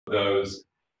those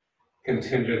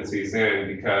contingencies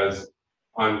in, because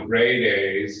on gray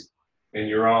days, and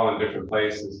you're all in different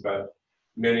places, but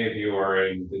many of you are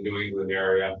in the New England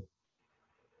area,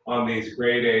 on these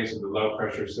gray days with the low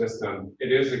pressure system,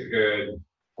 it is a good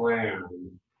plan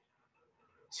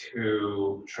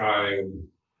to try and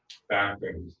back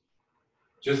bend.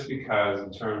 Just because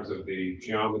in terms of the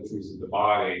geometries of the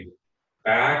body,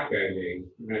 back bending,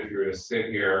 even if you were to sit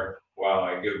here while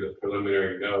I give the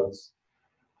preliminary notes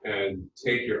and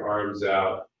take your arms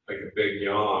out like a big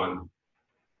yawn,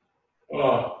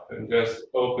 and just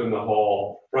open the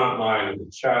whole front line of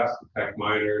the chest, the pec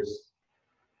minors,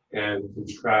 and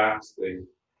contract the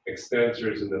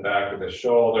extensors in the back of the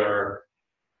shoulder.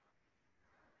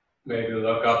 Maybe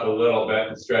look up a little bit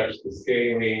and stretch the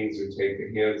scalenes, or take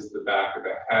the hands to the back of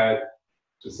the head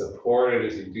to support it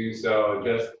as you do so, and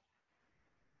just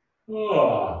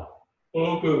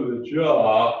open the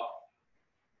jaw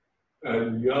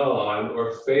and yawn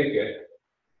or fake it,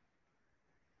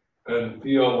 and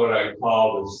feel what I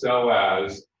call the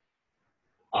psoas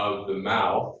of the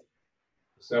mouth.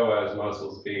 Psoas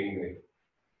muscles being the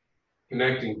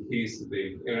connecting piece of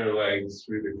the inner legs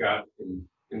through the gut and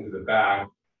into the back.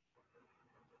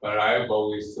 But I've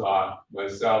always thought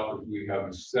myself that we have a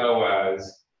psoas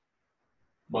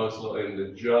muscle in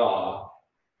the jaw.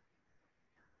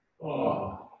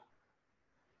 So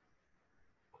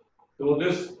we'll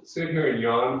just sit here and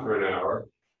yawn for an hour.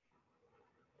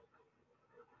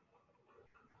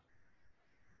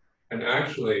 And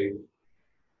actually,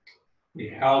 the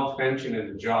held tension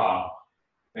in the jaw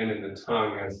and in the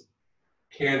tongue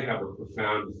can have a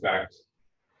profound effect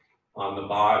on the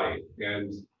body.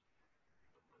 And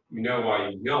you know why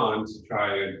you yawn, to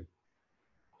try and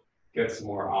get some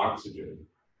more oxygen.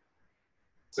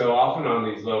 So often on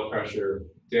these low pressure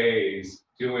days,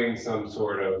 doing some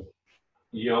sort of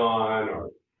yawn or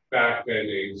back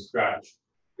bending stretch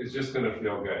is just going to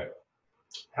feel good.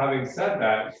 Having said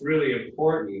that, it's really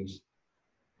important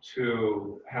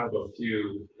to have a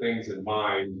few things in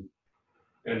mind,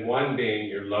 and one being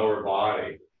your lower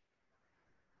body.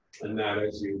 And that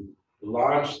as you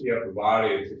launch the upper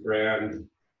body to grand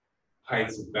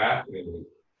heights of back bending,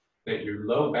 that your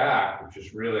low back, which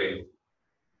is really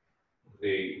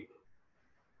the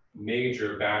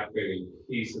major back bending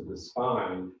piece of the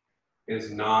spine,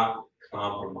 is not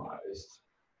compromised.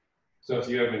 So if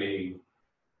you have any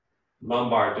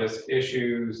lumbar disc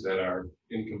issues that are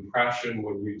in compression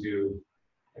when you do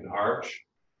an arch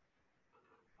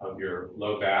of your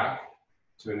low back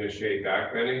to initiate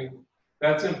back bending,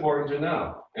 that's important to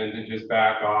know, and to just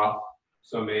back off,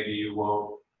 so maybe you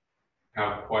won't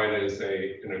have quite as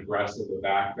an aggressive a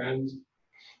back bend.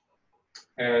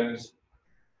 And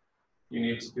you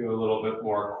need to do a little bit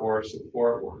more core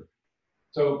support work.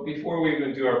 So before we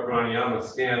even do our pranayama,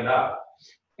 stand up.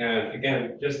 And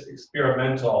again, just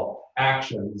experimental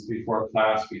actions before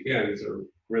class begins are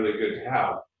really good to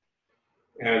have.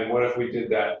 And what if we did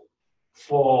that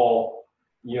full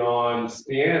yawn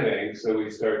standing? So we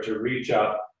start to reach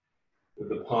up with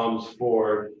the palms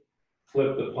forward,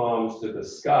 flip the palms to the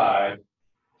sky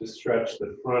to stretch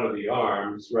the front of the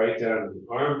arms right down to the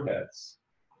armpits.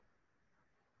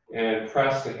 And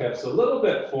press the hips a little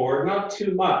bit forward, not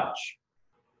too much.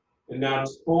 And now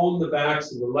tone the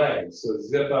backs of the legs. So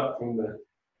zip up from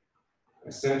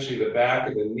essentially the back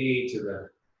of the knee to the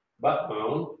butt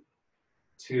bone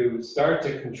to start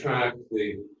to contract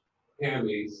the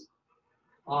hammies.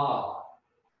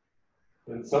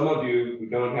 And some of you who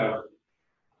don't have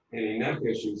any neck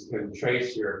issues can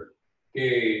trace your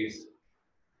gaze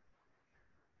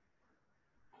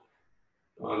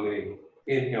on the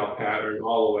inhale pattern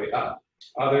all the way up.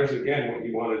 Others, again, what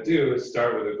you want to do is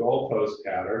start with a goalpost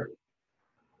pattern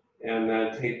and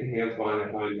then take the hands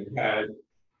behind the head.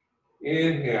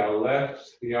 Inhale,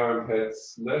 lift the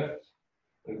armpits, lift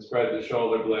and spread the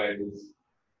shoulder blades.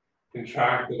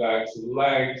 Contract the backs of the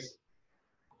legs.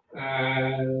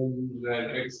 And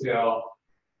then exhale,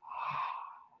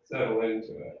 settle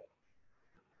into it.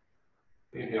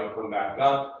 Inhale, come back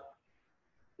up.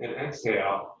 And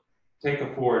exhale, take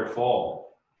a forward fold.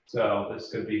 So this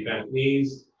could be bent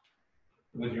knees.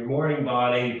 With your morning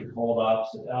body, you can hold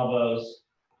opposite elbows.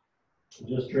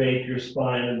 Just drape your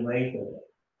spine and lengthen it.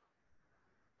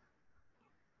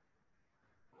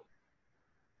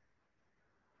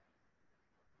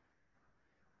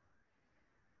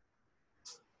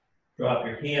 Drop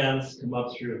your hands, come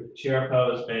up through chair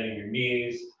pose, bending your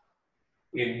knees.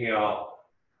 Inhale,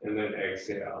 and then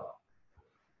exhale.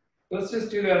 Let's just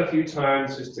do that a few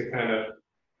times just to kind of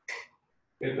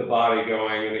get the body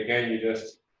going. And again, you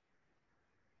just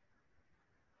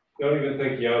don't even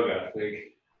think yoga, think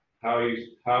how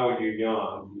would you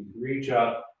yawn? You reach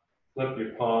up, flip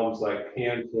your palms like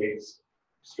pancakes,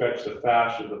 stretch the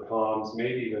fascia of the palms,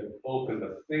 maybe even open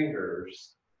the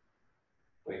fingers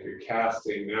like you're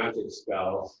casting magic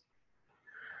spells.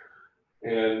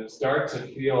 And start to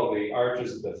feel the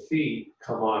arches of the feet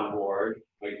come on board,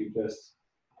 like you just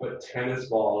put tennis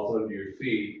balls under your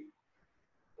feet.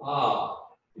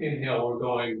 Inhale, we're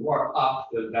going more up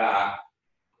the back.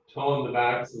 Tone the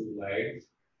backs of the legs.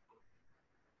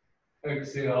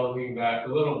 Exhale, lean back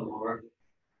a little more.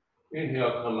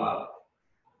 Inhale, come up.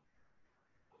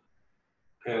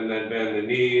 And then bend the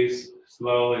knees.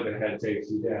 Slowly, the head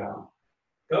takes you down.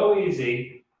 Go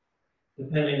easy.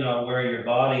 Depending on where your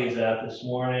body is at this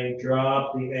morning,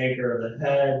 drop the anchor of the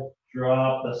head,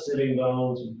 drop the sitting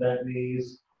bones and bent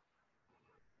knees.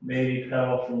 Maybe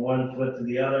pedal from one foot to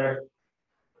the other.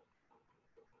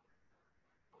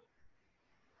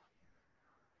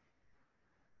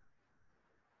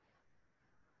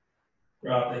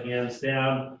 Drop the hands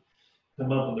down.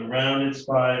 Come up with a rounded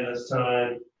spine this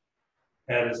time.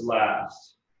 Head is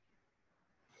last.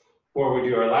 Before we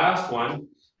do our last one,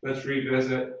 let's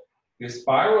revisit the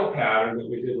spiral pattern that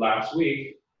we did last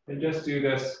week and just do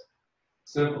this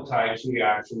simple Tai Chi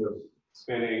action of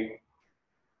spinning.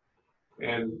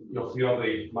 And you'll feel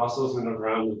the muscles in and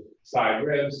around the side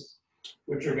ribs,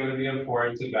 which are going to be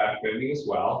important to back bending as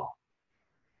well.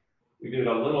 We did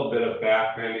a little bit of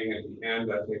back bending at the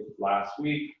end, I think, last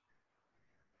week,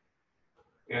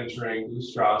 entering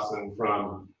Ustrasana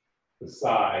from the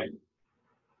side.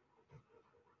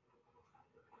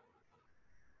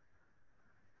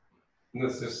 And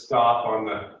let's just stop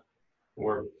on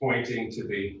we're pointing to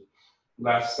the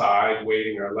left side,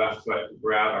 waiting our left foot to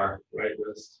grab our right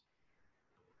wrist.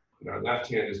 And our left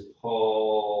hand just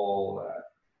pull that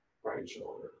right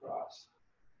shoulder across.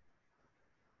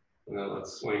 And then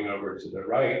let's swing over to the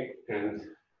right and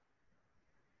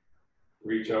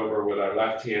reach over with our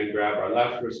left hand, grab our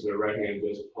left wrist with the right hand,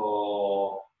 just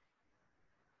pull.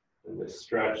 And just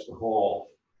stretch the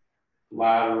whole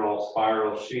lateral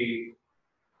spiral sheath.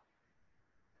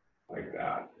 Like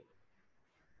that.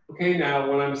 Okay,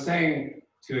 now when I'm saying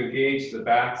to engage the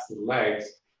backs of the legs,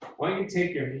 why don't you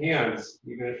take your hands,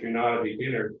 even if you're not a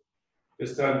beginner,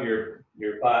 just under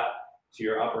your butt to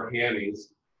your upper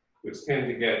hammies, which tend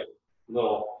to get a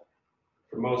little,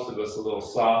 for most of us, a little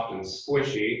soft and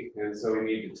squishy, and so we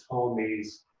need to tone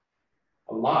these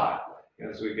a lot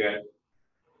as we get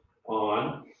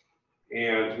on.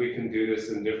 And we can do this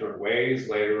in different ways.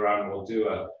 Later on, we'll do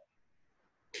a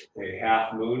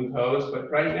half moon pose, but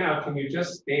right now, can you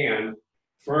just stand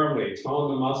firmly,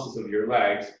 tone the muscles of your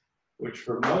legs, which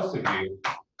for most of you,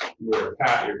 your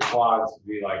quads would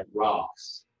be like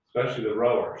rocks, especially the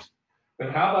rowers.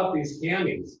 But how about these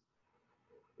hammies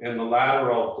and the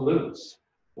lateral glutes?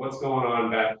 What's going on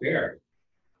back there?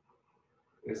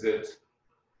 Is it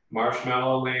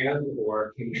marshmallow land,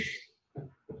 or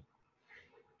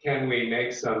can we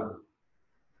make some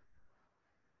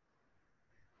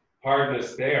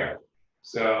hardness there?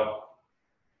 So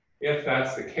if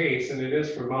that's the case, and it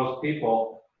is for most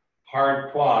people,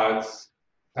 hard quads,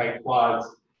 tight quads,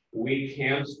 weak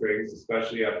hamstrings,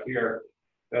 especially up here,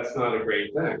 that's not a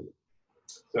great thing.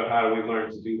 So how do we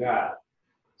learn to do that?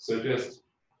 So just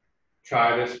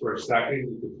try this for a second.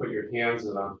 You can put your hands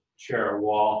on a chair or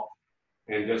wall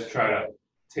and just try to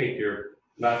take your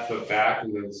left foot back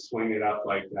and then swing it up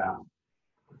like that.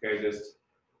 Okay,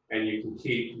 and you can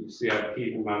you see I'm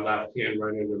keeping my left hand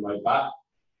right under my butt.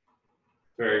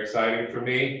 Very exciting for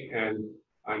me, and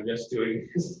I'm just doing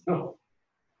these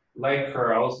leg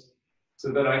curls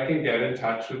so that I can get in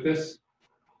touch with this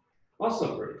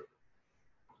muscle group.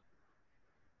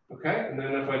 Okay, and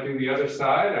then if I do the other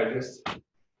side, I just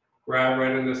grab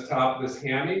right in this top of this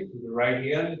hammy with the right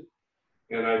hand,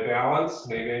 and I balance.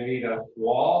 Maybe I need a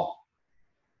wall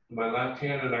in my left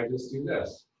hand, and I just do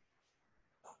this.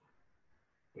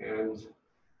 And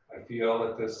I feel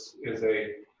that this is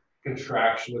a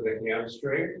contraction of the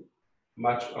hamstring,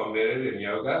 much omitted in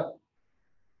yoga,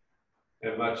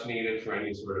 and much needed for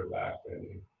any sort of back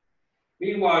bending.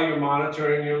 Meanwhile, you're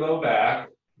monitoring your low back,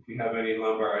 if you have any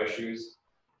lumbar issues,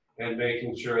 and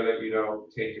making sure that you don't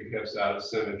take your hips out of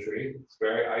symmetry. It's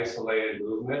very isolated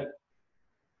movement.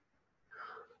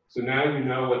 So now you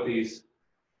know what these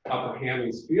upper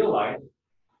hammies feel like.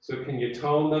 So can you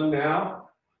tone them now?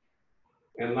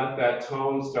 And let that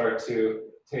tone start to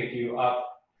take you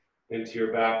up into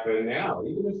your back bend now.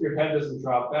 Even if your head doesn't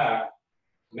drop back,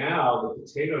 now the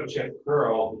potato chip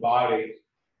curl of the body,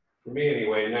 for me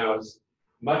anyway, now is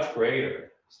much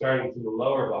greater, starting from the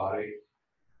lower body.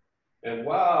 And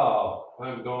wow,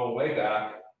 I'm going way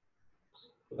back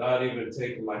without even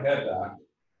taking my head back.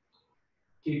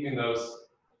 keeping those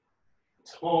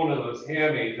tone of those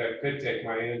hammies. I could take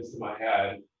my hands to my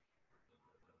head.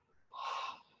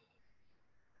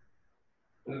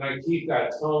 And I keep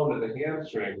that tone of the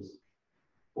hamstrings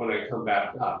when I come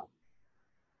back up.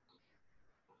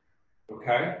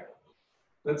 Okay?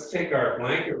 Let's take our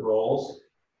blanket rolls,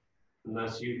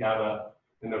 unless you have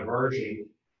an aversion.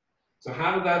 So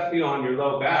how did that feel on your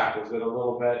low back? Is it a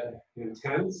little bit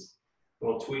intense, a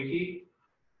little tweaky?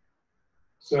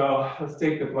 So let's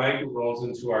take the blanket rolls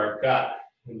into our gut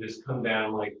and just come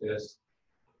down like this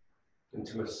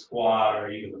into a squat or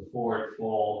even a forward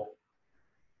fold.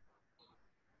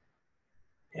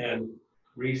 And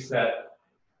reset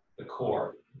the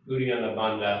core. Uddiyana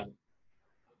Bandha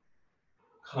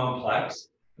complex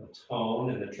of tone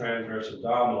in the transverse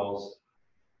abdominals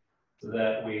so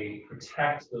that we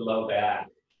protect the low back.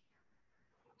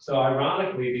 So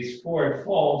ironically, these forward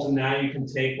folds, and now you can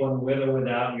take one with or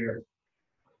without your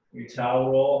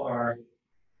towel roll, are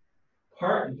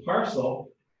part and parcel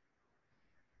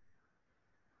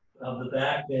of the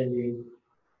back bending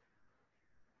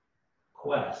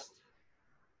quest.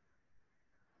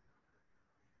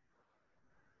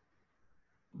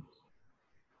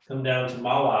 Come down to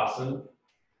Malasana,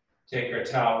 take our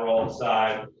towel roll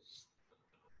aside,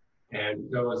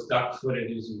 and go as duck-footed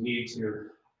as you need to.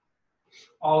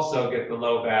 Also get the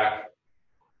low back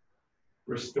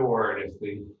restored if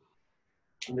the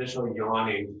initial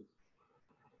yawning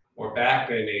or back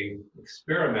bending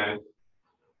experiment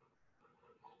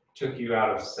took you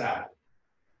out of set.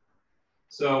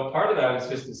 So part of that is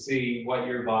just to see what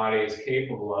your body is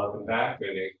capable of in back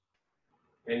bending.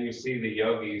 And you see the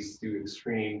yogis do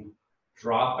extreme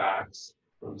dropbacks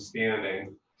from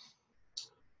standing.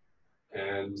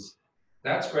 And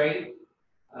that's great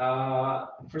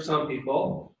for some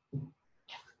people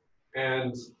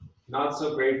and not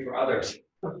so great for others.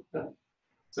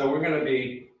 So we're going to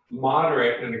be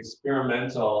moderate and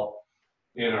experimental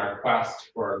in our quest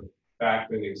for back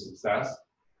bending success.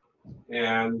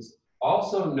 And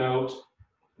also note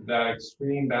that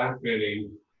extreme back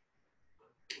bending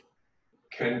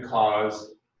can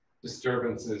cause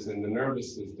disturbances in the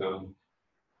nervous system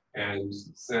and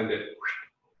send it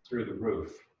through the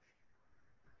roof.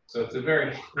 So it's a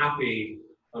very happy,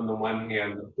 on the one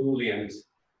hand, ebullient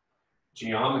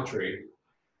geometry,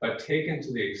 but taken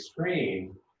to the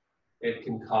extreme, it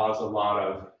can cause a lot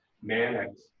of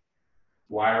manic,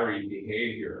 wiry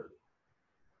behavior.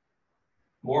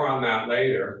 More on that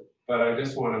later, but I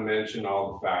just want to mention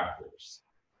all the factors.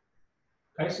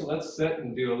 Okay, so let's sit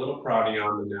and do a little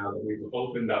pranayama now that we've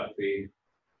opened up the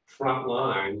front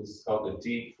line. This is called the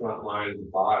deep front line of the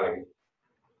body.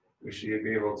 We should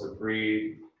be able to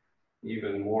breathe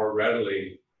even more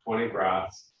readily, 20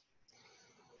 breaths.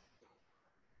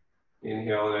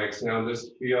 Inhale and exhale,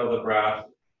 just feel the breath,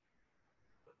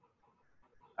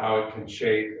 how it can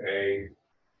shape a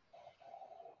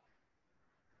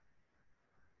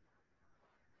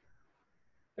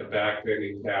back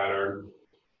bending pattern.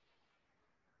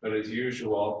 But as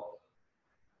usual,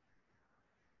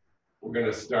 we're going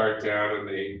to start down in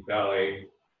the belly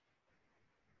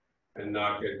and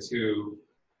not get too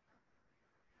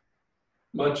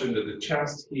much into the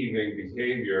chest heaving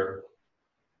behavior.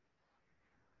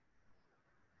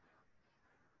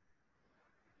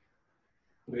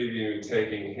 Maybe even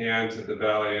taking hand to the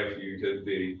belly if you did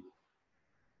the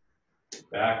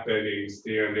back bending,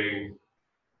 standing,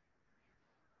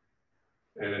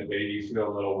 and it made you feel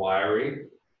a little wiry.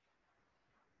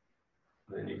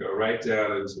 Then you go right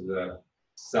down into the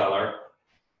cellar.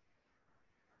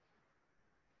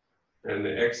 And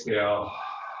the exhale,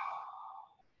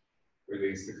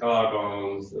 release the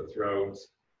collarbones, the throat,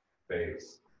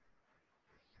 face.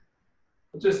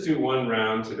 We'll just do one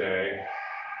round today.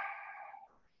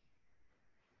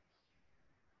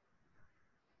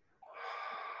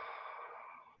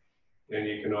 And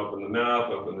you can open the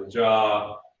mouth, open the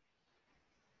jaw.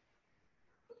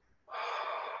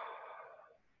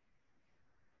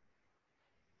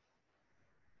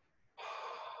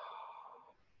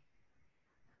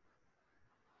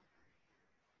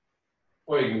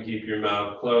 Or you can keep your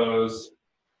mouth closed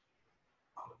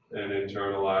and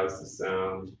internalize the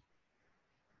sound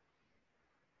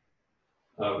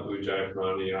of Ujjayi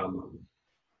Pranayama.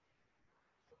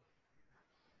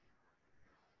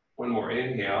 One more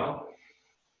inhale.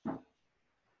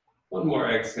 One more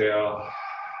exhale.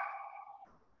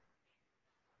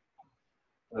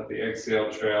 Let the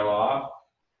exhale trail off.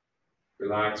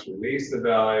 Relax, release the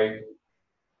belly.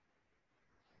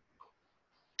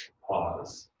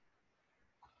 Pause.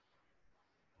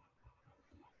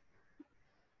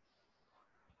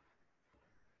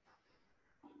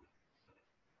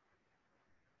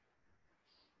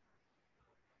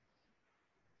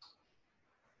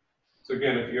 So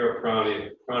again, if you're a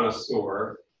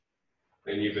connoisseur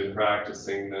and you've been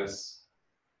practicing this,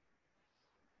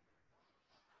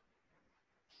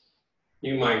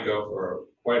 you might go for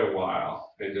quite a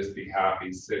while and just be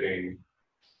happy sitting.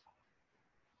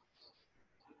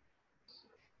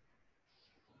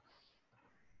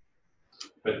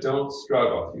 But don't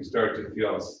struggle. If you start to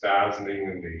feel a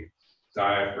spasming in the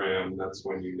diaphragm, that's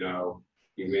when you know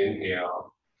you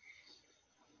inhale.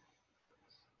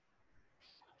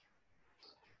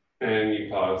 And you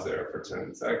pause there for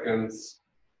 10 seconds,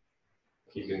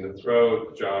 keeping the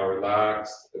throat, jaw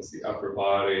relaxed as the upper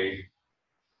body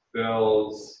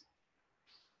fills.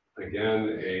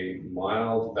 Again, a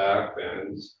mild back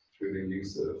bend through the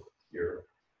use of your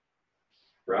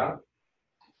breath.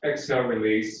 Exhale,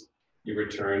 release. You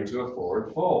return to a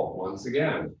forward fold once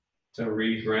again to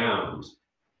reground.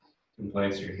 You can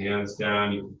place your hands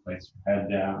down, you can place your head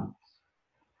down.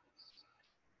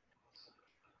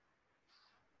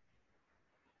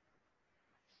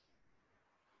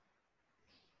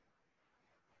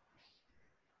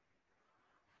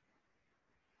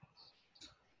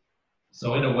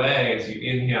 So in a way, as you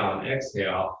inhale and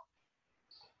exhale,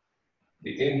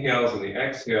 the inhales and the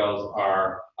exhales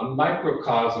are a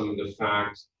microcosm of the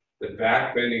fact that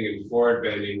back bending and forward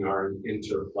bending are in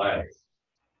interplay.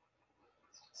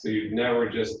 So you'd never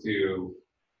just do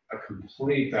a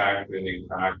complete back bending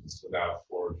practice without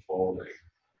forward folding.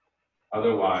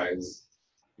 Otherwise,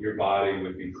 your body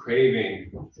would be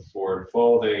craving the forward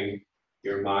folding,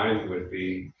 your mind would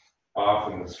be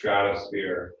off in the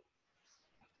stratosphere.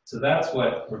 So that's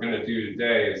what we're going to do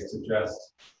today, is to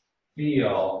just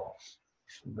feel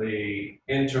the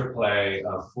interplay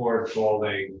of forward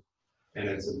folding and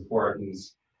its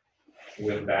importance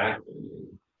with back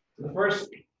bending. The first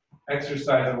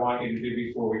exercise I want you to do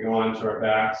before we go on to our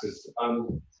backs is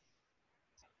to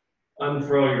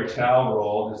unfurl your towel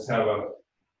roll. Just have a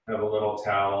little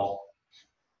towel.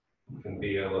 It can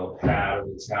be a little pad of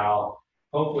the towel.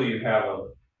 Hopefully you have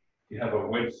a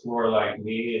wood floor like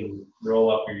me, and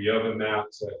roll up your yoga mat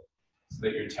so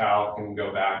that your towel can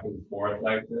go back and forth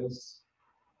like this.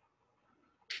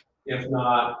 If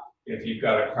not, if you've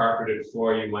got a carpeted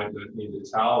floor, you might not need the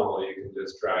towel roll. You can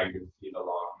just drag your feet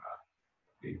along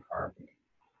the carpet.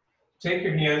 Take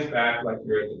your hands back like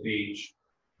you're at the beach.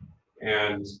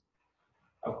 And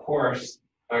of course,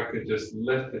 I could just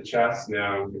lift the chest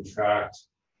now and contract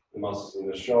the muscles in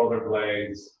the shoulder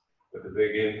blades with a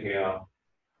big inhale.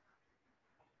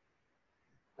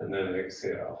 And then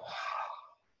exhale.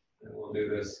 And we'll do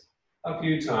this a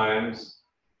few times.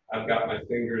 I've got my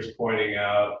fingers pointing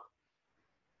out.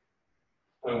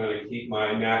 I'm going to keep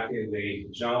my neck in the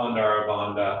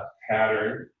Jalandhara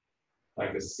pattern,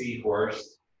 like a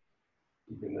seahorse,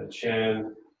 keeping the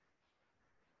chin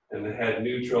and the head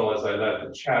neutral as I let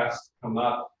the chest come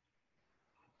up,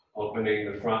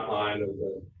 opening the front line of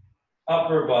the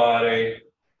upper body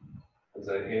as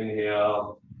I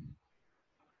inhale,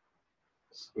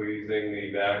 squeezing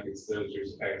the back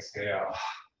extensors, exhale.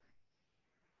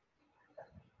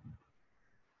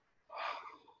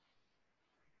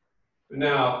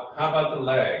 Now, how about the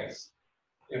legs?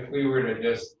 If we were to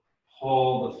just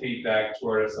hold the feet back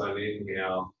toward us on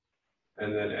inhale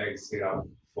and then exhale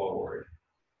forward.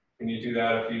 Can you do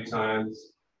that a few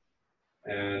times?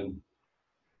 And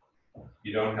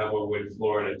you don't have a wood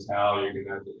floor and a towel, you're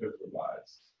gonna have to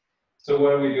improvise. So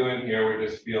what are we doing here? We're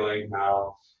just feeling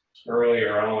how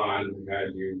earlier on we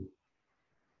had you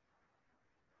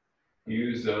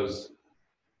use those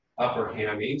upper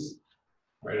hammies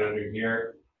right under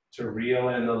here to reel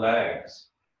in the legs.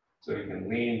 So you can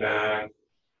lean back,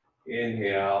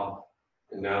 inhale,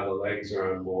 and now the legs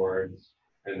are on board,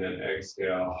 and then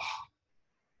exhale.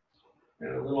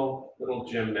 And a little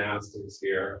gymnastics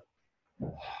here.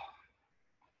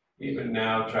 Even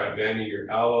now, try bending your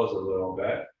elbows a little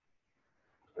bit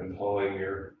and pulling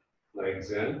your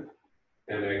legs in,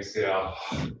 and exhale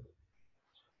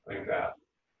like that.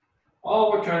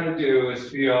 All we're trying to do is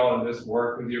feel and just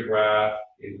work with your breath.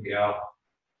 Inhale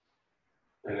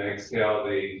and exhale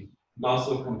the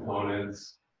muscle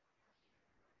components.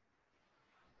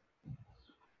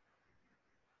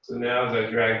 So now as I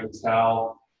drag the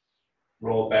towel,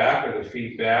 roll back or the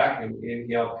feet back, and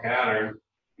inhale pattern,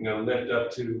 I'm going to lift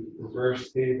up to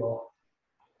reverse table.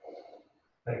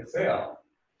 Exhale.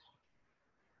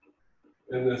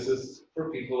 And this is for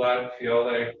people that feel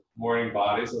their morning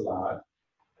bodies a lot.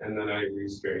 And then I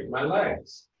re-straighten my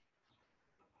legs.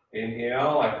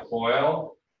 Inhale, I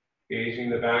coil, engaging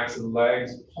the backs of the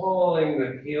legs, pulling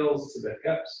the heels to the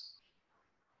hips.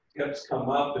 Hips come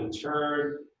up and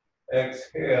turn.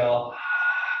 Exhale.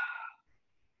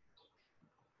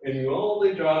 And you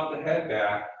only drop the head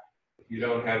back if you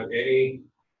don't have any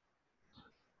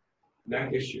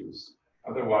neck issues.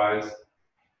 Otherwise,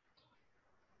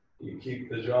 you keep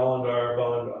the jaw and our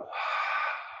bone up.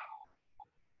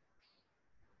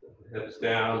 Hips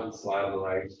down and slide the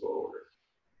legs forward.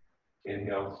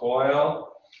 Inhale,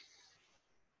 coil.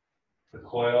 The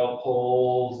coil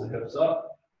pulls the hips up.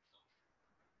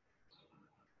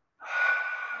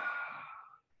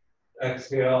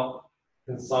 Exhale,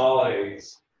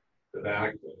 consolidates the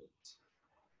back bend.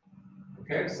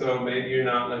 Okay, so maybe you're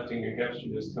not lifting your hips,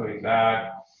 you're just coming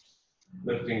back,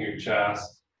 lifting your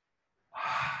chest,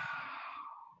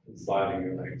 and sliding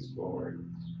your legs forward.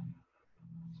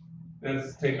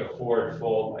 Let's take a forward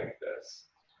fold like this.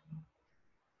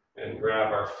 And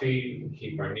grab our feet and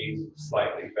keep our knees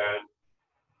slightly bent.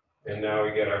 And now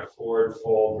we get our forward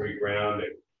fold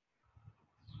regrounding.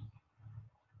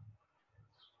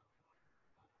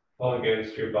 Pull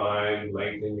against your bind,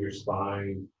 lengthen your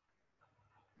spine.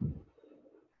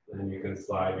 And you can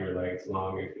slide your legs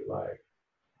long if you like.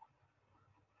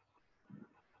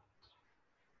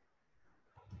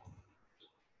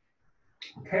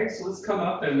 Okay, so let's come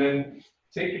up and then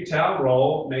take your towel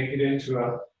roll, make it into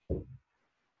a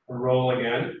roll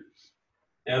again.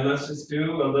 And let's just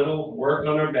do a little work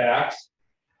on our backs.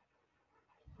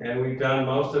 And we've done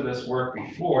most of this work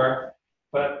before,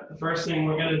 but the first thing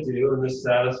we're going to do, and this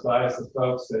satisfies the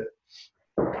folks that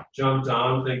jumped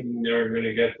on thinking they were going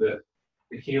to get the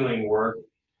healing work,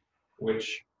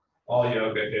 which all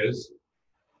yoga is.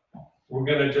 We're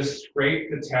going to just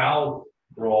scrape the towel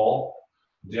roll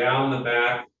down the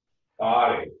back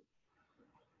body.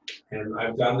 And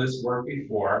I've done this work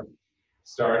before.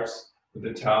 Starts with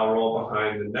the towel roll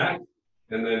behind the neck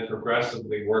and then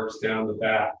progressively works down the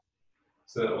back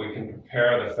so that we can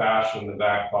prepare the fascia in the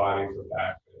back body for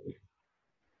back bending.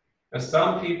 Now,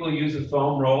 some people use a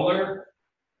foam roller,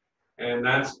 and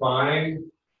that's fine.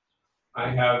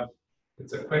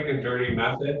 It's a quick and dirty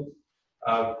method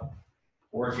of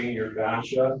working your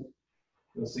fascia.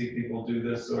 You'll see people do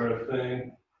this sort of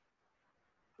thing,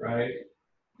 right?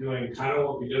 Doing kind of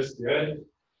what we just did,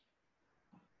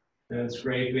 and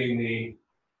scraping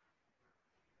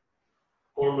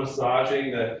or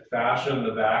massaging the fascia in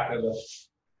the back of the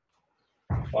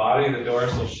body, the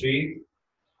dorsal sheath.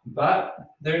 But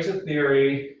there's a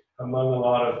theory among a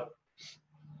lot of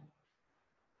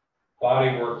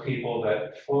bodywork people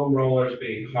that foam rollers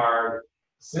being hard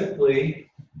simply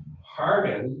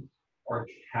harden or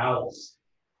callous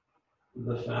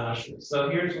the fascia. So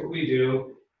here's what we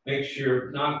do. Make sure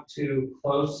you're not too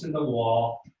close to the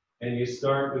wall, and you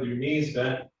start with your knees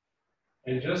bent,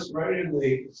 and just right in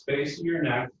the space of your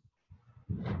neck,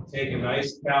 take a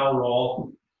nice towel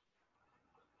roll,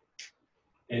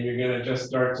 and you're going to just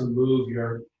start to move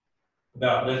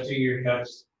without lifting your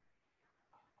hips.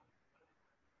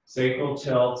 Sacral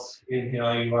tilts.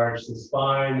 Inhale, you arch the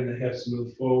spine, and the hips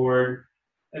move forward,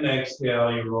 and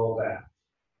exhale, you roll back.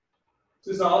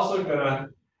 This is also going to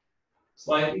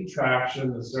slightly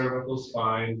traction the cervical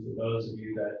spine for those of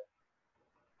you that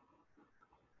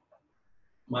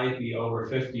might be over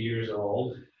 50 years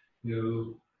old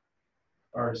who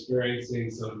are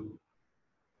experiencing some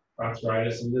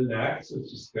arthritis in the neck. So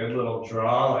it's just a good little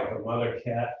draw, like a mother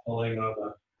cat pulling on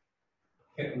the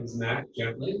kitten's neck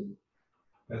gently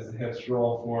as the hips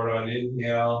roll forward on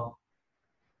inhale,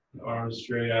 the arms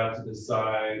straight out to the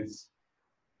sides.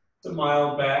 It's a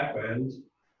mild back bend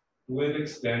with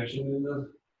extension in the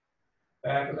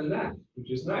back of the neck,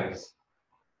 which is nice.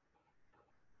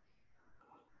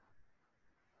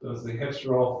 So as the hips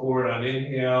roll forward on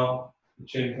inhale, the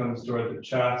chin comes toward the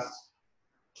chest,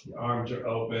 the arms are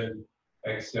open,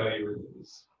 exhale, you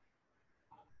release.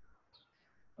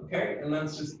 Okay, and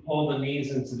let's just pull the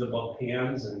knees into the both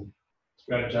hands and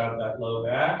stretch out that low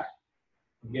back.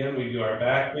 Again, we do our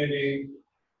back bending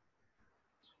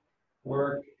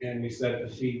work, and we set the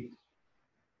feet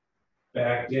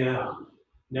back down.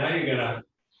 Now you're gonna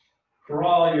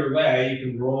crawl your way.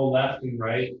 You can roll left and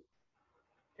right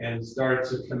and start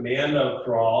to commando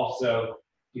crawl. So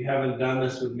if you haven't done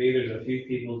this with me, there's a few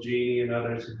people, Jeannie and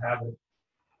others who haven't.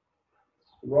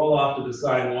 Roll off to the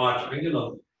side and watch. I'm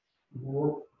gonna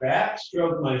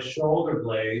backstroke my shoulder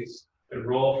blades and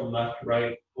roll from left to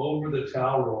right over the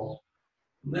towel roll.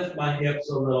 Lift my hips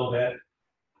a little bit.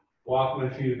 Walk my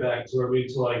feet back toward me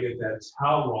until I get that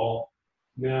towel roll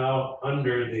now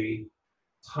under the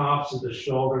tops of the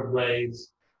shoulder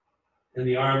blades, and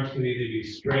the arms can either be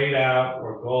straight out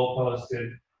or goal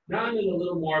posted. Now I'm in a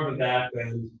little more of a back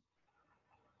bend,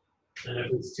 and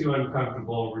if it's too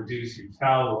uncomfortable, reduce your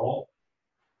towel roll.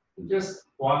 And just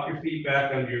walk your feet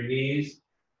back under your knees.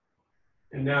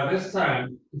 And now this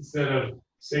time, instead of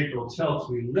sacral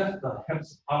tilt, we lift the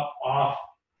hips up off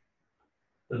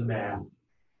the mat.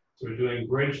 So we're doing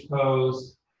bridge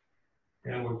pose,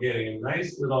 and we're getting a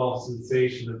nice little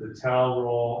sensation of the towel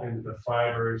roll into the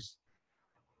fibers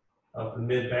of the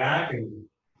mid-back. And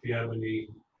if you have any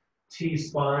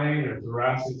T-spine or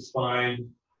thoracic spine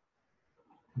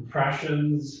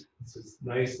compressions, it's this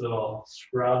nice little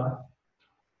scrub.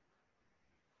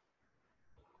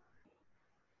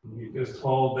 You just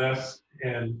hold this,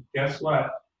 and guess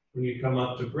what? When you come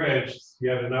up to bridge, you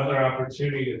have another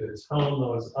opportunity to tone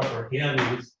those upper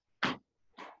hammies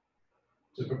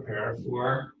to prepare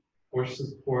for or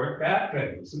support back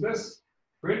bending. So this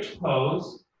bridge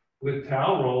pose with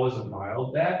towel roll is a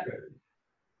mild back bend.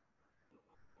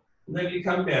 And then you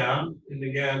come down, and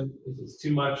again, if it's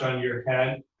too much on your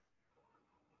head,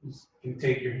 you can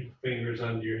take your fingers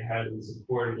under your head and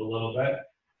support it a little bit.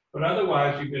 But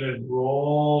otherwise, you're going to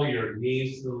roll your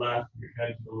knees to the left, your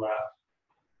head to the left.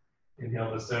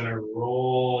 Inhale to center,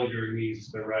 roll your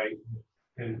knees to the right,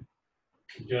 and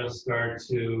just start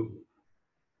to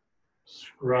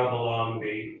scrub along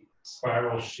the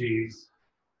spiral sheaths.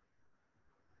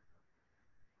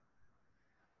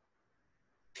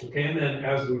 Okay, and then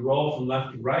as we roll from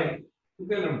left to right,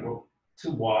 we're going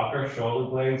to walk our shoulder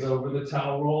blades over the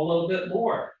towel roll a little bit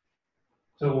more.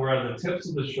 So we're on the tips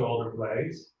of the shoulder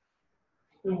blades,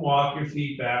 and walk your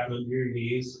feet back under your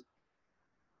knees.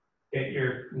 Get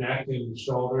your neck and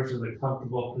shoulders in a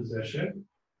comfortable position.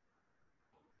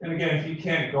 And again, if you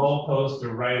can't goalpost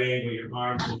or right angle your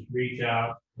arms, just reach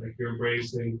out like you're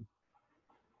embracing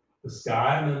the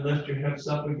sky, and then lift your hips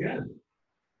up again.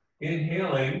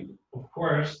 Inhaling, of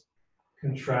course,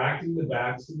 contracting the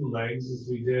backs of the legs as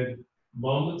we did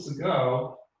moments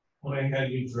ago when I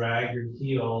had you drag your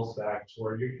heels back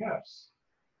toward your hips.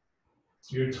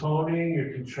 So you're toning,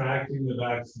 you're contracting the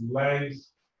backs of the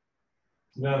legs.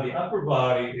 Now the upper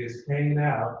body is hanging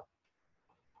out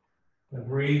and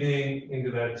breathing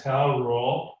into that towel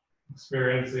roll,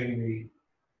 experiencing the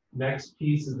next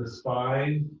piece of the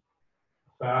spine,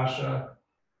 fascia,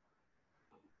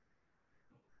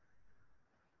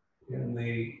 in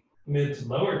the mid to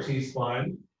lower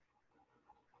T-spine.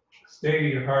 Stay to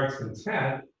your heart's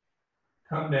content.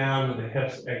 Come down with the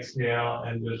hips, exhale,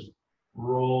 and just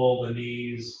roll the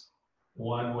knees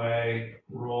one way,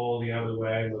 roll the other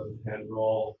way, with the head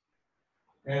roll.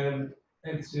 And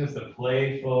it's just a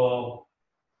playful,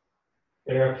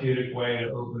 therapeutic way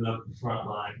to open up the front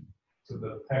line. So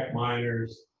the pec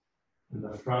minors and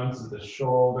the fronts of the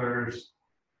shoulders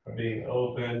are being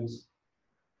opened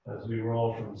as we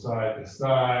roll from side to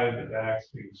side, the back's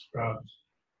being scrubbed.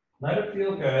 Let it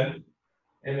feel good,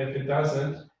 and if it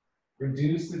doesn't,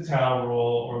 reduce the towel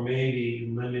roll or maybe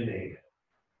eliminate it.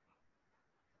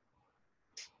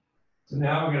 So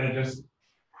now we're going to just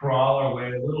crawl our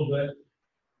way a little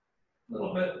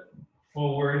bit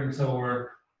forward until we're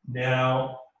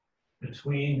now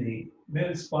between the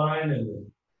mid-spine and the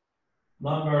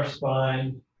lumbar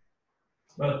spine.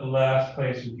 It's about the last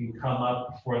place you can come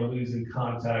up before losing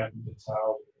contact with the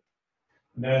towel.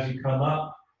 And as you come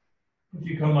up, if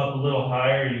you come up a little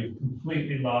higher, you've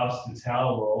completely lost the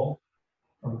towel roll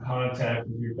from contact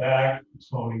with your back,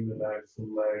 toning the backs of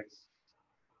the legs.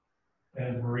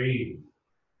 And breathe.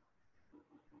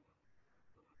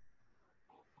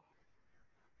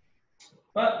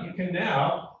 But you can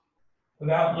now,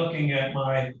 without looking at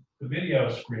the video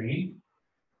screen,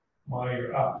 while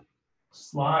you're up,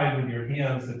 slide with your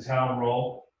hands the towel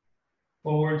roll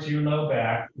forward to your low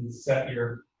back and set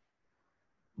your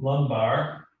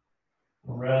lumbar,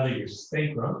 or rather your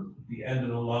sacrum, the end of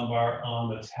the lumbar on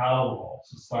the towel roll.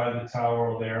 So slide the towel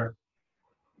roll there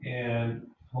and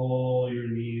pull your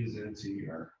knees into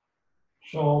your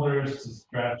shoulders to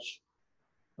stretch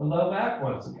the low back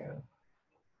once again.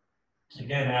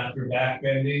 Again, after back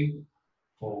bending,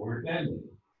 forward bending.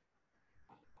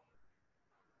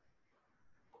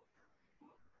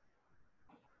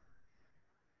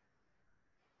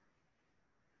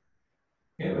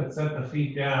 Okay, let's set the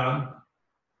feet down.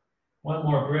 One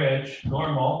more bridge,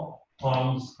 normal,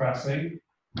 palms pressing,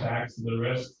 backs of the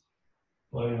wrists,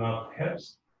 floating off the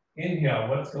hips. Inhale,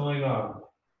 what's going on?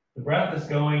 The breath is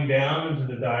going down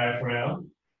into the diaphragm,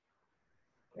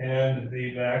 and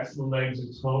the backs of the legs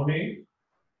are toning,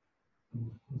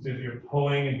 as if you're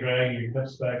pulling and dragging your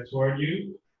hips back toward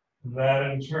you.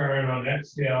 That in turn, on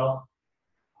exhale,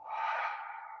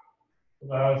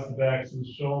 allows the backs of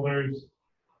the shoulders,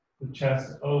 the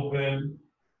chest open.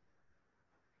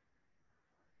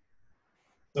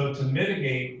 So to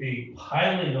mitigate the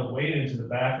piling of weight into the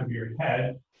back of your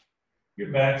head,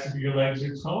 your backs of your legs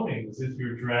are toning as if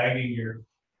you're dragging your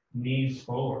knees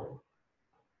forward.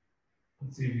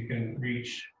 Let's see if you can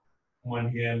reach one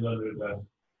hand under the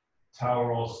towel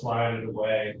roll, slide it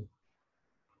away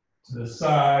to the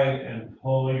side, and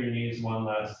pull your knees one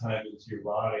last time into your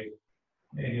body.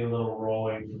 Maybe a little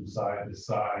rolling from side to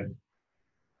side.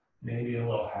 Maybe a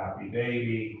little happy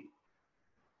baby.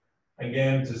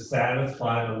 Again, to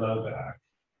satisfy the low back.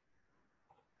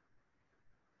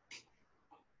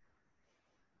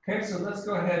 Okay, so let's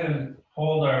go ahead and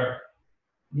hold our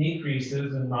knee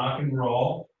creases and rock and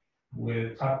roll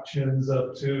with tuck chins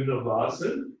up to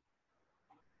Navasana.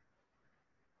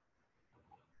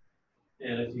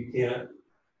 And if you can't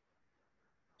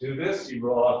do this, you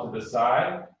roll up to the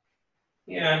side.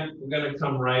 And we're going to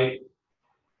come right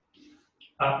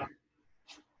up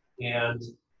and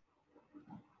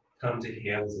come to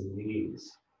hands and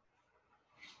knees.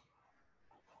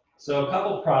 So a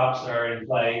couple props are in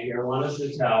play here. One is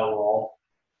the towel roll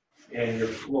and your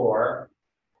floor,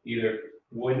 either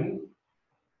wooden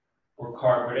or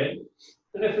carpeted.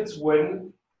 And if it's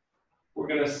wooden, we're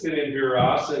going to sit in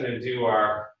Virasana and do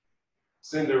our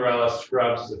Cinderella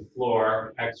scrubs the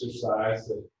floor exercise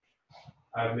that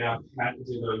I've now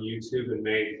patented on YouTube and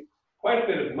made quite a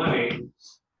bit of money.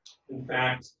 In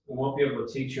fact, I won't be able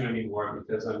to teach you anymore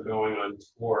because I'm going on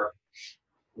tour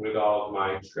with all of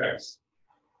my tricks,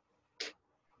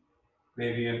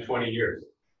 maybe in 20 years.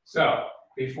 So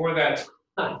before that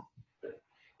time,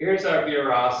 here's our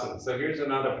Virasana. So here's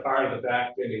another part of the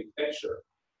back bending picture.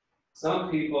 Some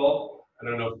people, I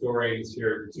don't know if Doreen is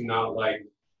here, do not like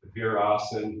the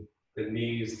Virasana. The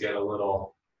knees get a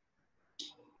little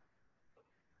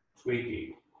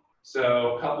tweaky.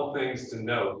 So a couple things to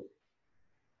note.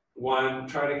 One,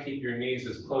 try to keep your knees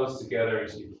as close together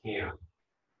as you can.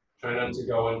 Try not to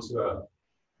go into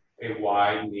a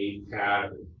wide knee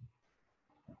pattern.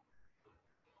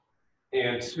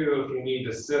 And two, if you need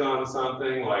to sit on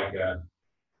something like a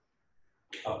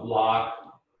block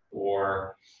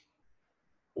or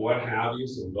what have you,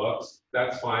 some books,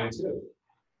 that's fine too.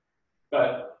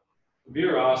 But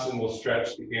Virasana will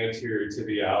stretch the anterior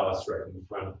tibialis right in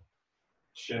front of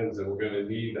shins, and we're going to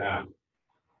need that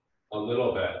a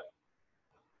little bit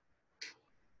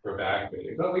for back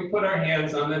bending. But we put our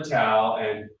hands on the towel,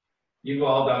 and you've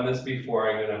all done this before.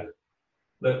 I'm going to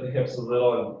lift the hips a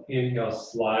little and inhale,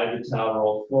 slide the towel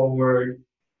roll forward,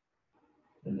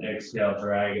 and exhale,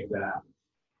 drag it back.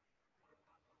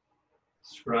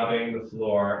 Scrubbing the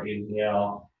floor,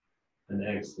 inhale and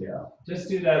exhale. Just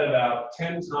do that about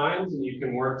 10 times, and you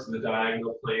can work to the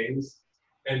diagonal planes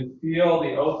and feel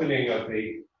the opening of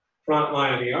the front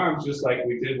line of the arms, just like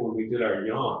we did when we did our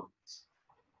yawns.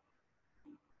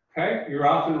 Okay, you're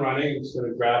off and running. I'm just going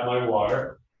to grab my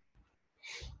water.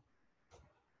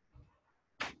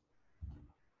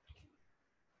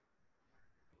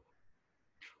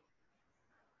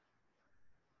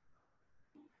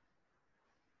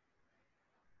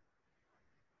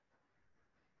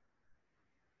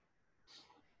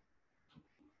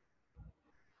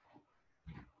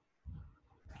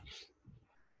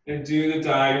 And do the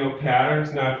diagonal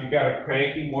patterns. Now, if you've got a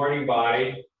cranky morning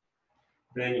body,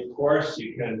 then of course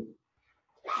you can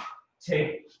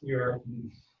take your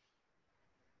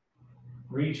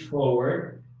reach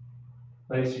forward,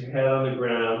 place your head on the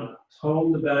ground,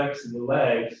 tone the backs of the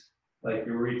legs like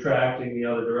you're retracting the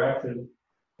other direction,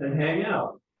 and hang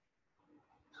out.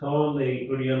 Tone the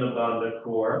Uddiyana Bandha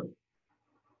core,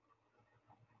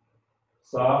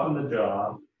 soften the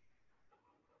jaw,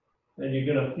 and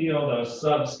you're going to feel those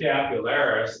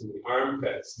subscapularis in the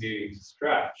armpits needing to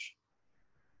stretch.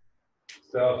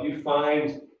 So if you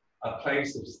find a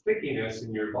place of stickiness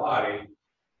in your body,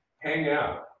 hang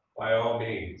out by all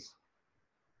means.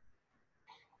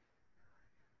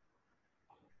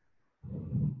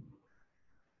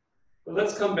 But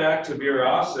let's come back to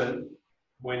Virasana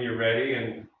when you're ready.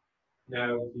 And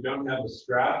now, if you don't have a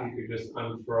strap, you could just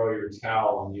unfurl your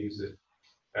towel and use it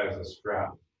as a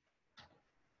strap.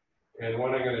 And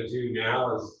what I'm going to do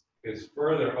now is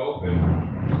further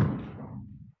open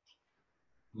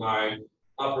my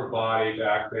upper body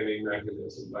back bending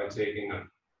mechanism by taking a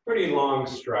pretty long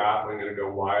strap. I'm going to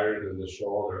go wider than the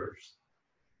shoulders.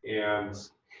 And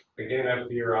again, if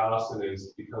Virasana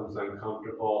becomes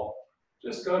uncomfortable,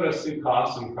 just go to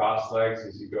Sukhasana, cross legs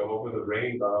as you go over the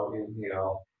rainbow.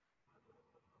 Inhale,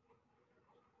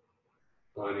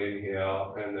 on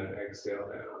inhale, and then exhale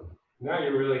down. Now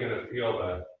you're really going to feel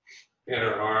the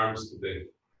inner arms, the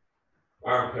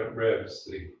armpit ribs,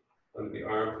 the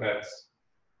armpits,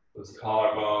 those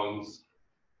collarbones,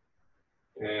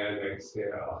 and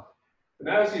exhale. And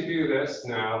as you do this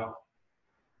now,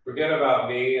 forget about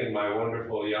me and my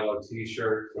wonderful yellow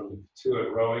t-shirt from the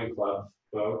Tuit Rowing Club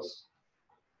folks.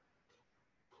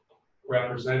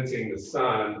 representing the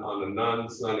sun on a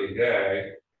non-sunny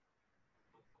day.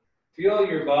 Feel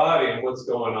your body and what's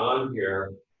going on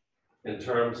here in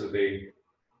terms of the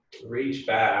reach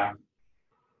back.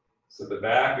 So the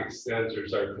back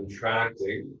extensors are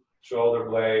contracting, shoulder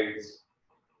blades,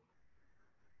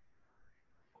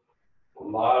 a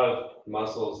lot of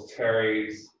muscles,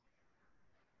 teres,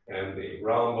 and the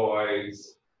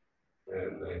rhomboids,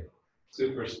 and the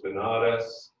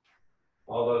supraspinatus,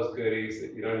 all those goodies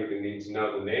that you don't even need to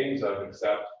know the names of,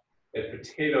 except it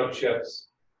potato chips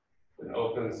and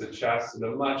opens the chest in a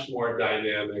much more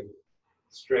dynamic,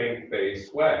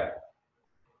 strength-based way.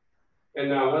 And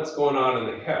now what's going on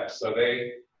in the hips? So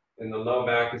they, in the low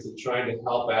back, is it trying to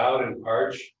help out and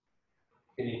arch?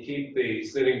 Can you keep the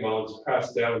sitting bones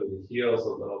pressed down to the heels a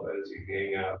little bit as you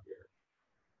hang out here,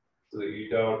 so that you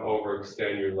don't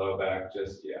overextend your low back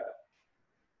just yet?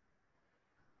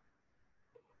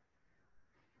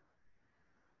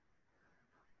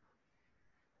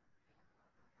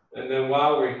 And then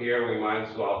while we're here, we might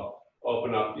as well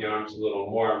open up the arms a little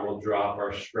more, and we'll drop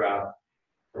our strap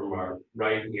from our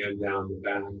right hand down the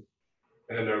back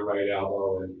and our right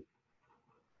elbow, and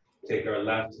take our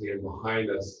left hand behind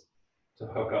us to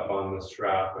hook up on the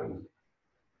strap and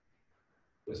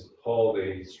just pull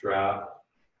the strap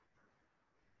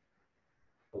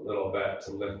a little bit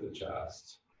to lift the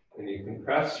chest. And you can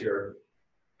press your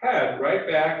head right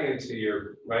back into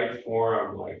your right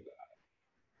forearm like that.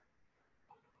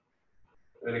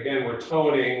 And again, we're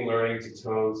learning to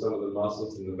tone some of the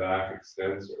muscles in the back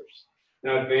extensors.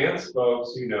 Now, advanced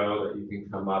folks, you know that you can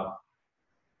come up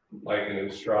like an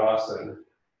Ustrasana,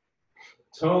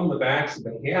 tone the backs of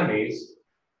the hammies,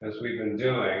 as we've been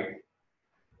doing,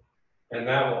 and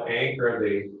that will anchor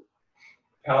the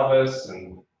pelvis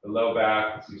and the low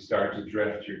back as you start to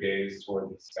drift your gaze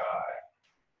toward the sky.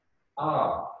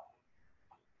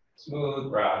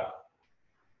 Smooth breath,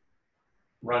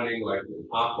 running like an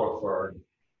aquifer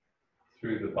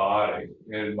through the body.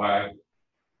 And by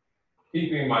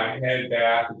keeping my head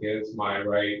back against my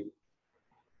right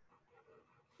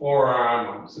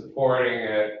forearm, I'm supporting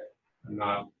it, I'm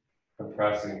not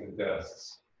compressing the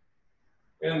discs.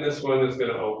 And this one is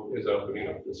opening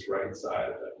up this right side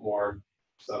a bit more,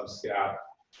 subscap.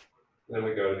 Then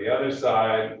we go to the other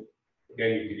side.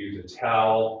 Again, you could use a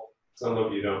towel. Some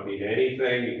of you don't need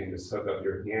anything. You can just hook up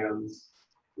your hands.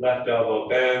 Left elbow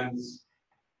bends,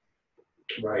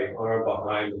 right arm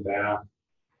behind the back.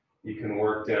 You can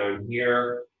work down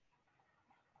here.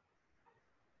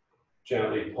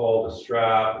 Gently pull the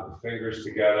strap with the fingers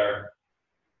together.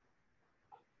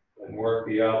 And work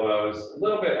the elbows a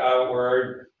little bit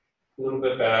outward, a little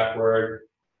bit backward.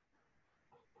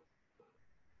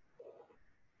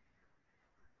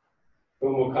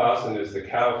 Gomukhasana is the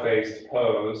cow-faced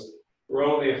pose. We're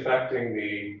only affecting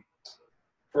the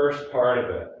first part of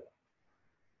it,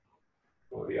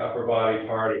 or the upper body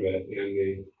part of it, and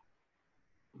you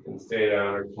can stay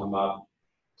down or come up,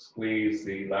 squeeze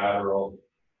the lateral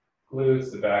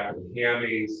glutes, the back of the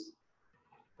hammies,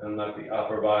 and let the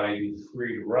upper body be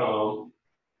free to roam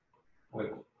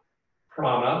with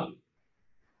prana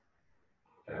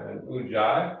and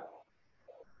ujjayi.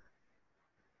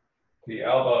 The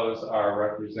elbows are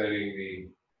representing the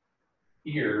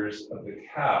ears of the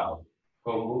cow,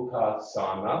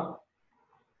 Gomukhasana,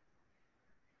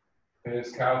 in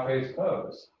its cow face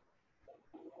pose.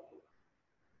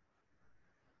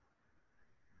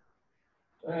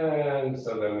 And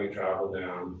so then we travel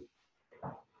down.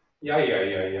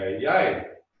 Yay.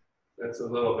 That's a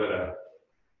little bit of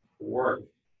work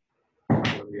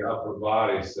with the upper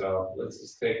body. So let's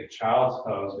just take a child's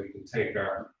pose. We can take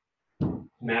our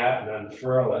mat and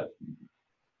unfurl it.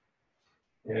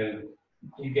 And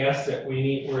you guessed it,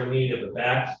 we're in need of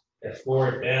a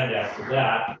forward bend after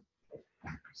that.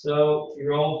 So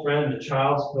your old friend, the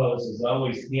child's pose, is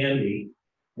always handy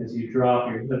as you drop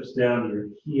your hips down to your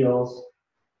heels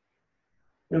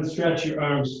and stretch your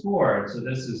arms forward. So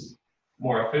this is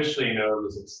more officially known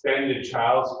as extended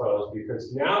child's pose,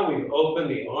 because now we open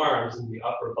the arms in the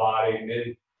upper body,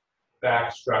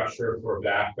 mid-back structure for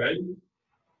back bend.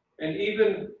 And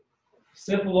even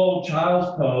simple old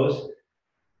child's pose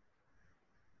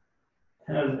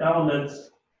has elements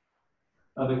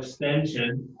of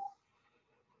extension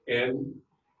in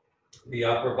the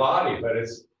upper body, but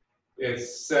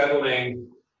it's settling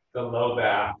the low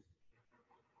back.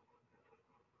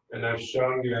 And I've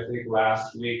shown you, I think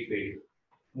last week, the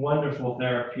wonderful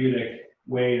therapeutic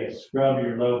way to scrub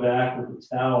your low back with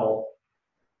a towel,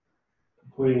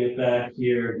 putting it back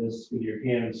here, just with your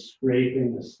hands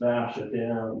scraping the fascia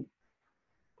down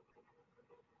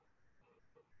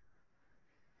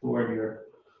toward your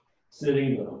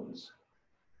sitting bones.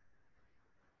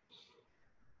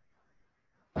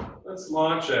 Let's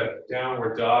launch a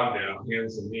downward dog now.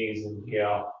 Hands and knees,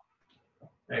 inhale.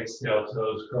 Exhale,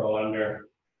 toes curl under,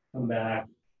 come back,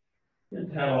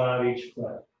 and pedal out each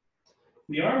foot.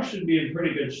 The arms should be in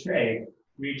pretty good shape,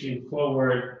 reaching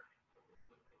forward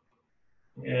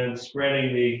and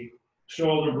spreading the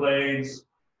shoulder blades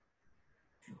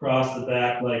across the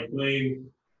back like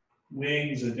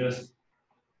wings, and just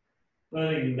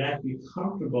letting the neck be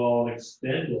comfortable and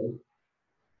extended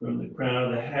from the crown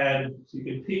of the head. So you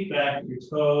can peek back at your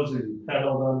toes as you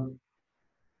pedal them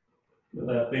with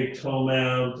that big toe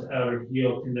mound to outer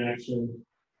heel connection.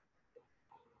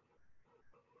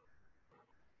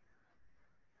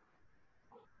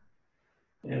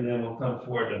 And then we'll come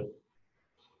forward to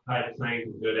high plank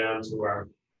and go down to our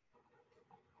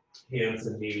hands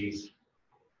and knees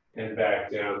and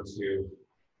back down to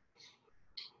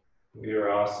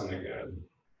Virasana again.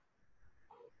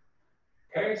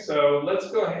 Okay, so let's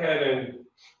go ahead and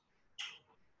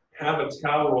have a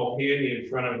towel roll handy in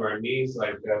front of our knees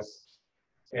like this.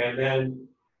 And then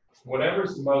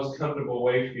whatever's the most comfortable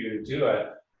way for you to do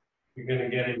it, you're going to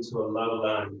get into a low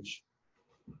lunge.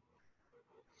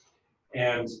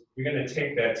 And you're going to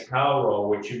take that towel roll,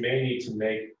 which you may need to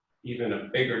make even a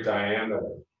bigger diameter.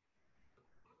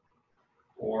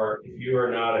 Or if you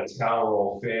are not a towel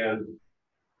roll fan,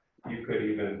 you could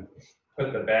even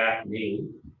put the back knee,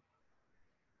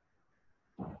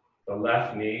 the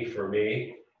left knee for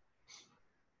me,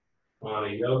 on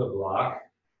a yoga block.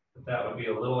 That would be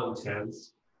a little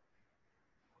intense.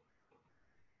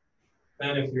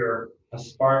 Then if you're a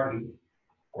Spartan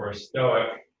or a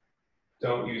Stoic,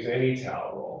 don't use any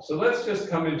towel roll. So let's just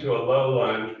come into a low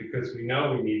lunge because we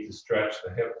know we need to stretch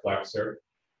the hip flexor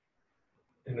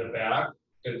in the back,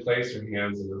 and place your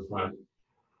hands in the front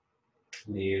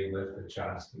knee and lift the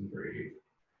chest and breathe.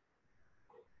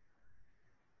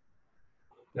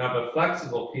 Now the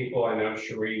flexible people, I know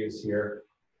Cherie is here,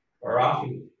 are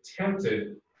often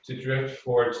tempted to drift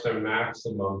towards their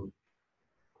maximum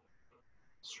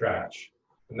stretch.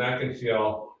 And that can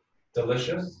feel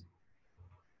delicious,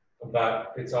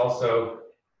 but it's also,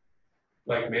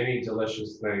 like many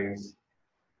delicious things,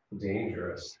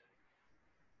 dangerous.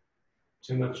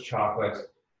 Too much chocolate,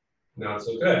 not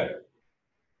so good.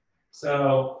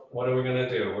 So what are we going to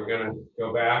do? We're going to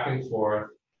go back and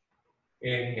forth,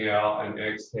 inhale and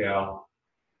exhale,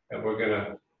 and we're going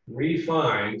to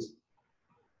refine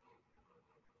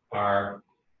our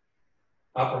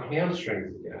upper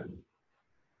hamstrings again.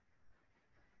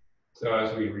 So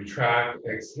as we retract,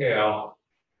 exhale,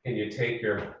 can you take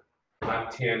your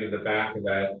left hand to the back of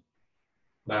that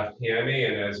left hammy,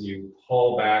 and as you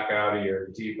pull back out of your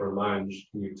deeper lunge,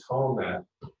 can you tone that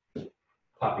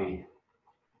puppy?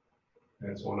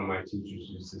 As one of my teachers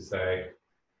used to say,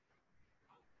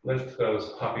 lift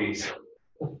those puppies.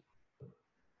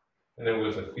 And it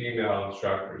was a female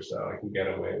instructor, so I can get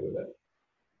away with it.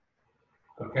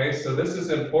 Okay, so this is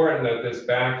important that this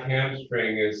back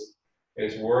hamstring is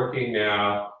working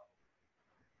now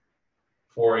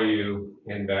for you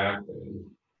in back bend.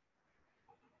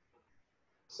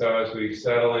 So as we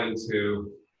settle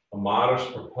into a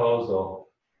modest proposal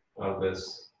of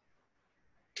this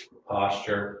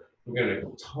posture, we're going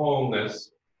to tone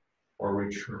this or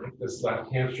retract this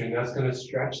left hamstring. That's going to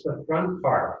stretch the front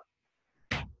part,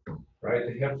 right?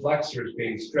 The hip flexor is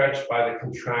being stretched by the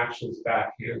contractions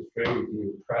back hamstring.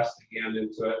 You press the hand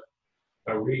into it.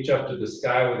 Now reach up to the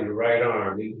sky with your right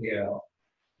arm. Inhale.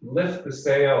 Lift the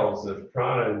sails of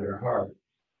prana in your heart.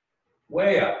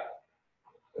 Way up.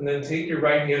 And then take your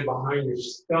right hand behind your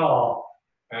skull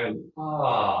and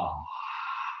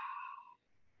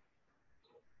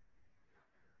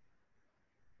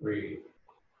breathe.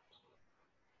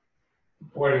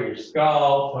 Supporting your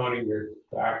skull, toning your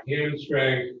back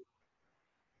hamstring.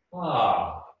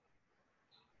 Now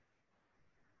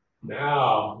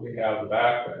we have the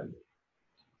back bend.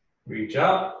 Reach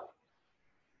up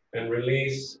and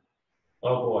release.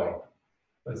 Oh boy.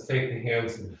 Let's take the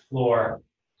hands to the floor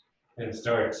and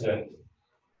start to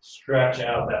stretch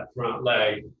out that front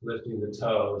leg, lifting the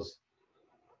toes.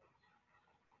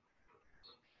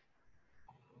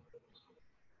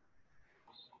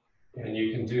 And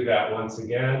you can do that once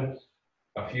again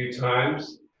a few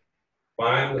times.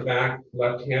 Find the back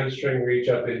left hamstring, reach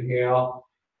up, inhale,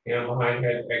 hand behind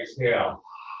head, exhale.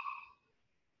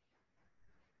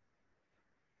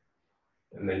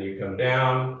 And then you come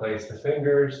down, place the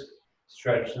fingers,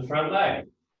 stretch the front leg.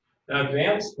 Now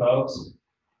advanced folks,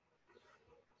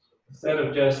 instead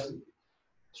of just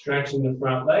stretching the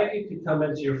front leg, you can come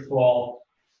into your full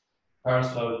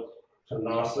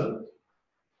Parsvottanasana,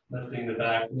 lifting the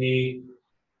back knee,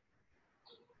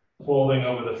 folding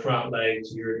over the front leg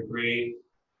to your degree.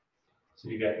 So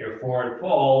you get your forward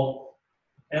fold,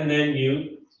 and then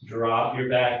you drop your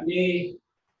back knee,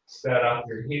 set up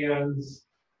your hands,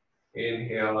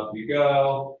 inhale, up you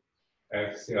go,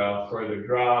 exhale, further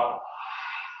drop.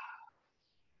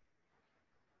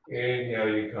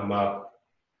 Inhale, you come up,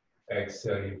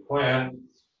 exhale, you plant,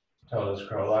 toes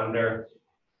curl under,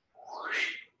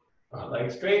 front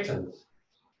leg straightens.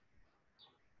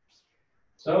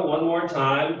 So one more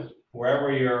time,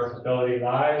 wherever your ability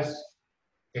lies,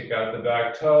 kick out the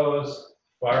back toes,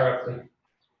 fire up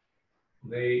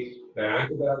the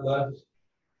back of that left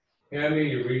hammy,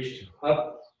 you reach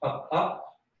up, up, up.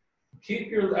 Keep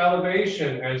your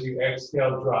elevation as you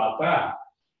exhale, drop back.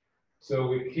 So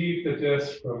we keep the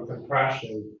disc from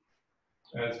compression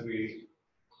as we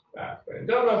back bend.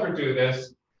 Don't overdo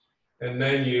this. And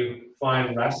then you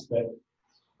find respite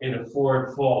in a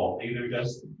forward fold, either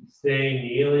just staying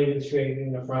kneeling and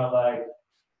straightening the front leg,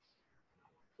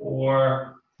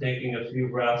 or taking a few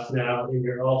breaths now in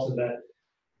your ultimate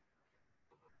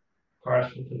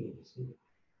partial tendency.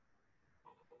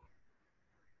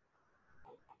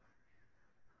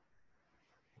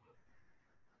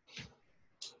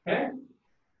 Okay,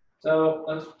 so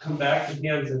let's come back to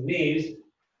hands and knees.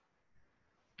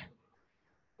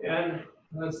 And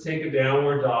let's take a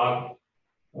downward dog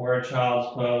or a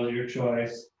child's pose, your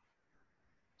choice,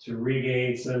 to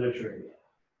regain symmetry.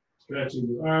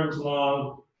 Stretching the arms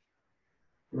long,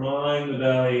 drawing the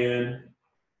belly in,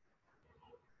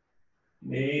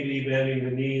 maybe bending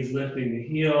the knees, lifting the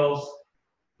heels,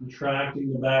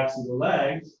 contracting the backs of the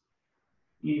legs,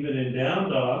 even in down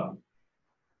dog,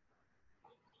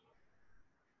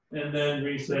 and then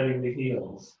resetting the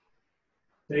heels.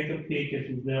 Take a peek if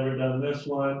you've never done this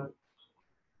one.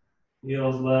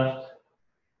 Heels left,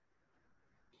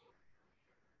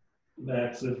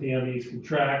 backs of hammies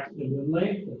contract and then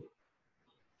lengthen.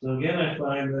 So again, I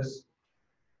find this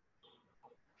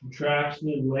contraction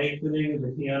and lengthening of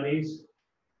the hammies.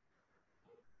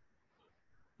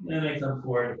 Then I come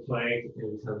forward to plank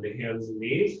and come to hands and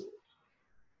knees.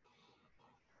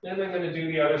 Then I'm going to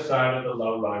do the other side of the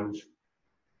low lunge.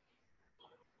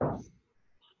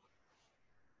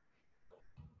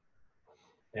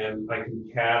 And I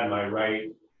can pad my right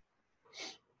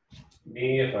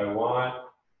knee if I want,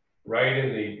 right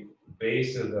in the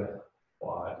base of the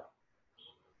quad.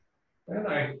 Then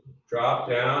I drop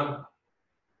down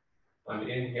on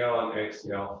inhale and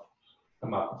exhale.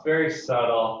 Come up. It's very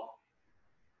subtle.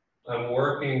 I'm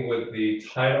working with the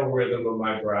tidal rhythm of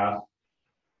my breath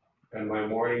and my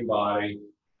morning body.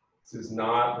 This is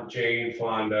not the Jane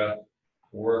Fonda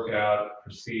workout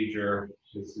procedure.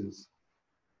 This is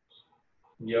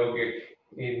yogic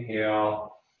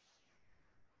inhale.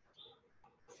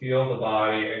 Feel the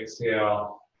body,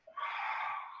 exhale.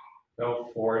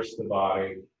 Don't force the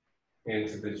body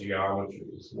into the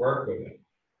geometries. Work with it.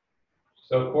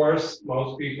 So of course,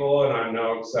 most people, and I'm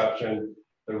no exception,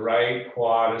 the right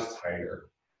quad is tighter.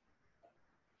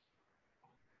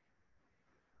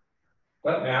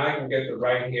 But now I can get the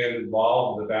right hand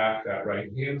involved in the back of that right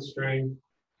hamstring.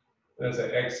 As I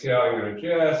exhale, I'm going to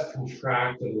just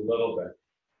contract it a little bit.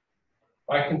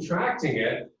 By contracting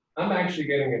it, I'm actually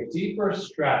getting a deeper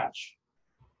stretch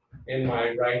in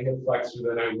my right hip flexor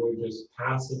than I would just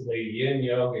passively yin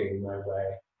yogaing my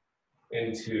way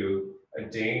into a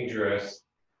dangerous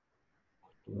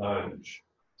lunge.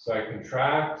 So I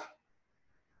contract,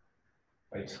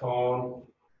 I tone,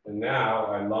 and now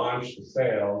I launch the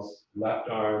sails, left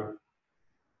arm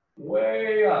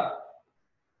way up.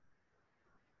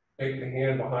 Take the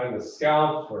hand behind the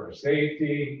scalp for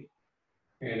safety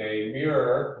in a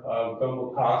mirror of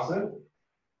Gomukhasana.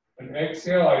 And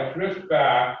exhale, I drift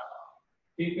back,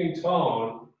 keeping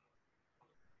tone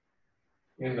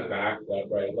in the back of that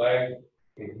right leg.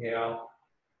 Inhale,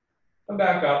 come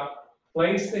back up.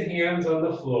 Place the hands on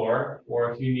the floor,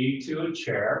 or if you need to, a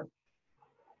chair.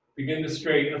 Begin to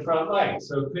straighten the front leg.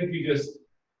 So it could be just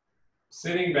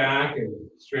sitting back and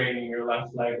straightening your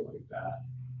left leg like that.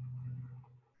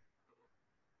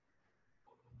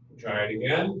 Try it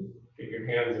again. Get your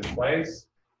hands in place.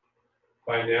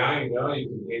 By now, you know you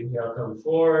can inhale, come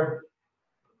forward.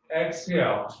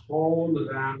 Exhale, tone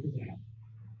the back of the head.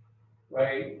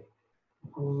 Right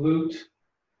glute,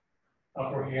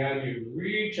 upper hand, you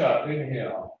reach up,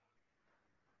 inhale.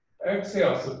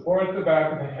 Exhale, support the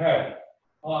back of the head.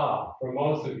 Ah, for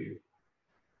most of you.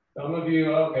 Some of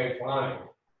you, okay, fine.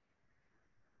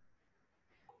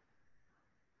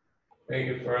 Take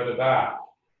it further back.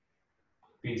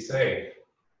 Be safe.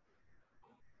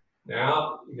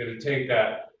 Now, you're going to take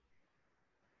that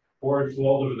forward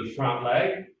fold over the front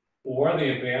leg, or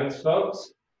the advanced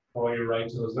folks, pull your right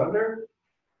toes under,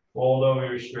 fold over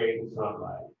your straightened front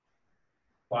leg.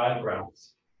 5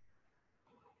 breaths.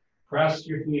 Press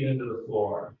your feet into the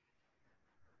floor.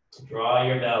 Draw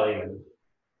your belly in.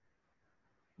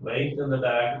 Lengthen the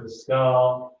back of the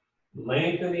skull.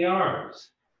 Lengthen the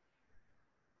arms.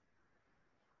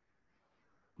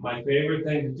 My favorite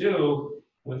thing to do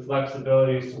with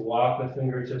flexibility is to walk the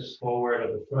fingertips forward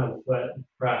of the front foot and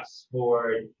press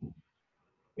forward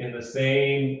in the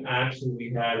same action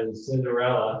we had in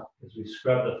Cinderella as we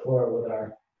scrub the floor with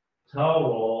our toe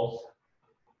rolls.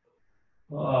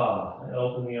 Oh, I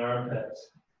open the armpits.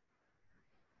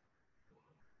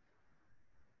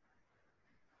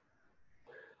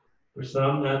 For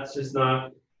some, that's just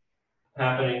not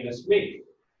happening this week.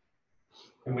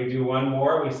 And we do one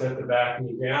more. We set the back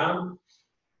knee down.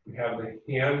 We have the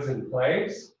hands in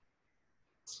place.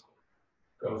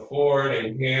 Go forward,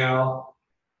 inhale.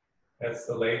 That's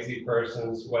the lazy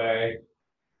person's way.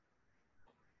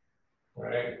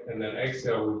 Right? And then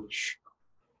exhale, we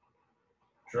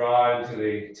draw into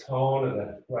the tone of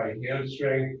the right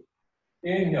hamstring.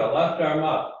 Inhale, left arm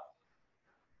up.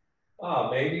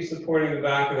 Maybe supporting the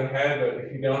back of the head, but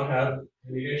if you don't have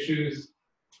any issues,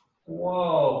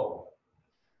 whoa.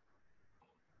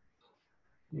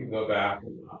 You go back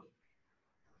and up.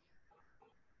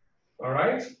 All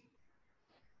right?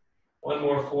 One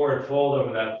more forward fold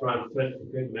over that front foot for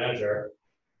good measure.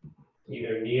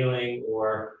 Either kneeling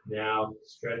or now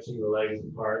stretching the legs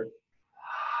apart.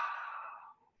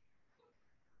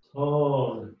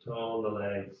 Tone the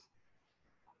legs.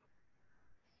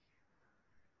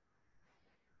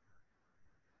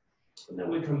 And then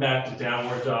we come back to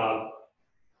downward dog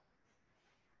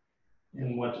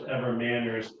in whatever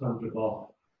manner is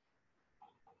comfortable.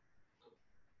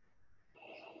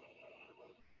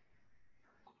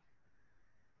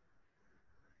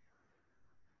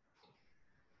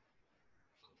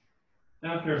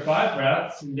 After 5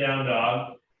 breaths in down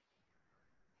dog,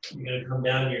 you're going to come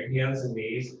down to your hands and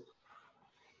knees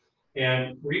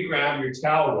and re-grab your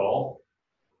towel roll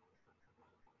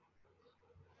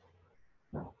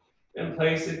and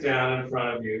place it down in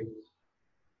front of you.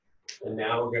 And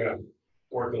now we're going to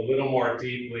work a little more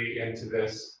deeply into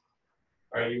this.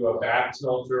 Are you a back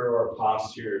tilter or a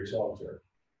posterior tilter?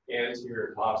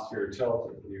 Anterior, posterior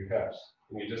tilter with your hips.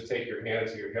 And you just take your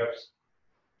hands to your hips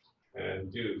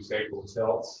and do sacral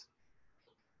tilts.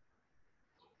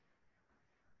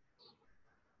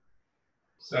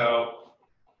 So,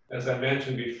 as I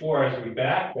mentioned before, as we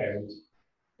back bend,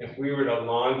 if we were to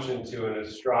launch into an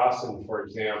astrasana, for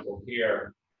example,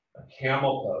 here, a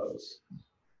camel pose,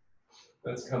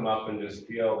 let's come up and just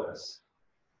feel this.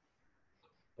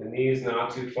 The knees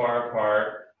not too far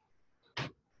apart.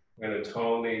 We're going to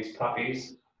tone these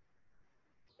puppies.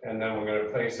 And then we're going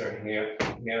to place our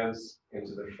hands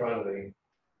into the front of the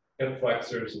hip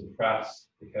flexors and press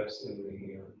the hips into the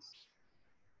hands.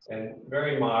 And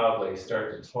very mildly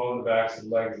start to tone the backs of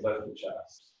the legs, lift the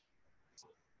chest.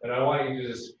 And I want you to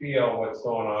just feel what's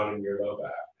going on in your low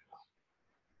back.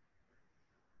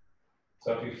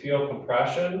 So if you feel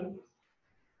compression,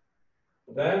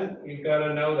 then you've got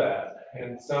to know that.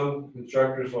 And some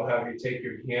instructors will have you take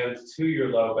your hands to your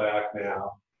low back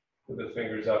now, with the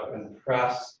fingers up, and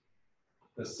press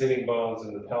the sitting bones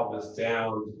and the pelvis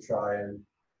down to try and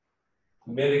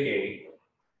mitigate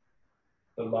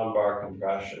the lumbar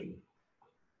compression.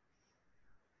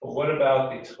 But what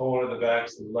about the tone of the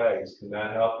backs of the legs? Can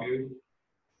that help you?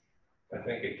 I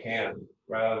think it can,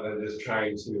 rather than just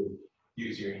trying to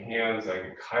use your hands like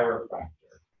a chiropractor.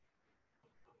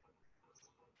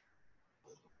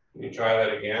 Can you try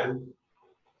that again?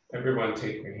 Everyone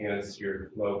take your hands to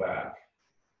your low back.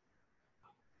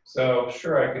 So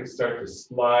sure, I could start to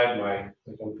slide like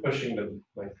I'm pushing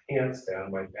my pants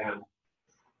down my back.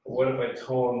 But what if I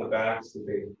tone the backs of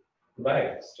the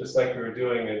legs? Just like we were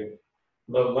doing in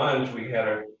low lunge, we had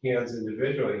our hands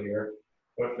individually here.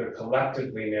 What if they're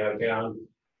collectively now down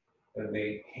in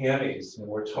the hammies and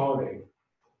we're toning?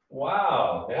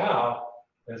 Wow, now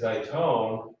as I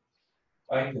tone,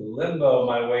 I can limbo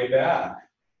my way back.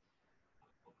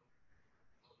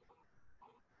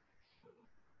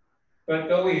 But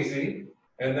go easy.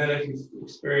 And then if you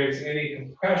experience any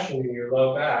compression in your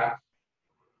low back,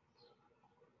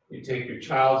 you take your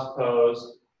child's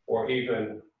pose or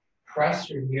even press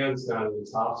your hands down to the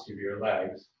tops of your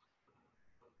legs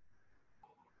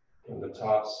and the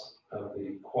tops of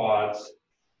the quads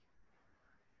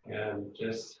and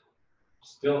just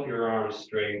stilt your arms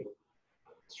straight,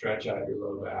 stretch out your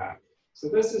low back. So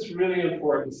this is really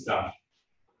important stuff.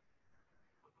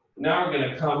 Now we're going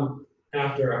to come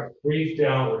after a brief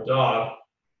downward dog,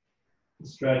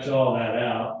 stretch all that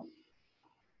out.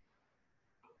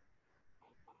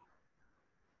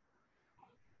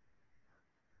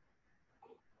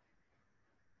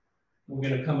 we're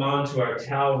going to come on to our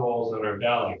towel rolls on our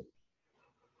belly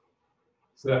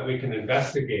so that we can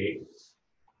investigate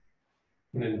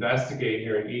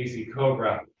here in Easy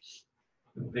Cobra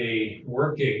the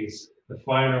workings, the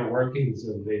finer workings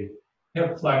of the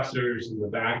hip flexors and the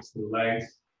backs of the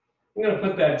legs. I'm going to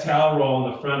put that towel roll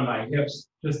in the front of my hips,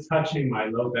 just touching my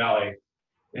low belly,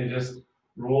 and just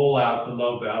roll out the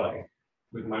low belly.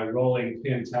 With my rolling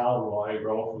pin towel roll, I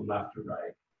roll from left to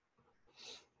right.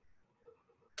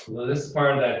 Well, this is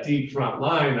part of that deep front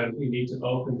line that we need to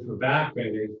open for back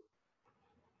bending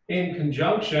in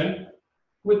conjunction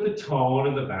with the tone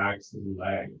of the backs of the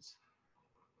legs.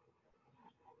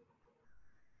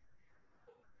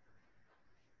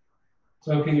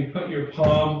 So can you put your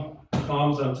palms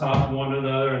on top of one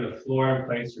another on the floor and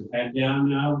place your head down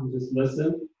now and just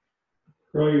listen?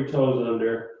 Curl your toes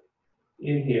under,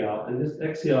 inhale, and just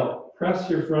exhale. Press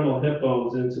your frontal hip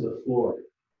bones into the floor.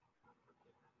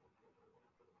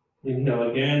 Inhale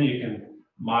again, you can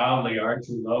mildly arch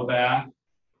your low back,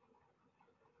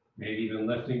 maybe even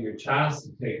lifting your chest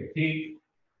to take a peek.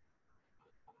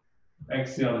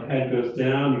 Exhale, the head goes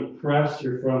down, you press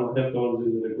your frontal hip bones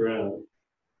into the ground.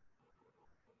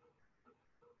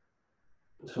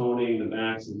 Toning the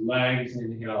backs of the legs,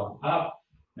 inhale up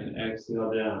and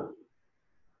exhale down.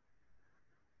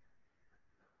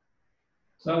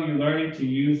 So you're learning to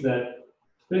use that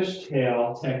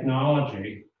fishtail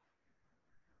technology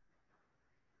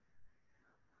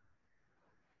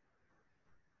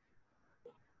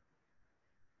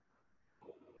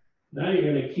Now you're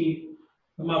going to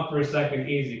come up for a second,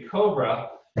 Easy Cobra.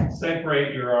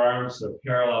 Separate your arms, so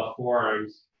parallel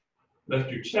forearms. Lift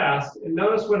your chest, and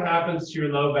notice what happens to your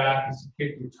low back as you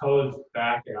kick your toes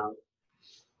back out.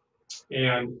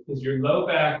 And is your low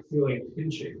back feeling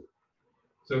pinching?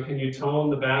 So can you tone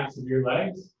the backs of your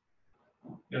legs?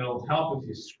 It'll help if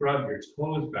you scrub your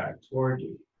toes back toward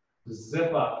you.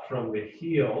 Zip up from the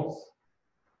heels,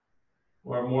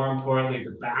 or more importantly,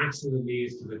 the backs of the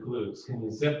knees to the glutes. Can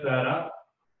you zip that up?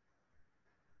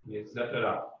 You zip it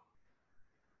up.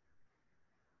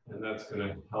 And that's going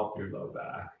to help your low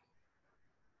back.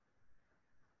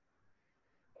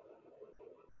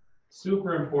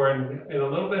 Super important and a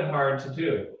little bit hard to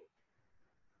do.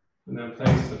 And then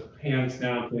place the hands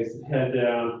down, place the head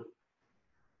down,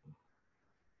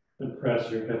 and press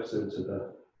your hips into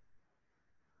the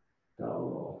down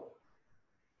roll.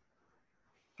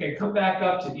 Okay, come back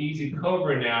up to Easy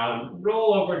Cobra now and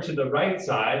roll over to the right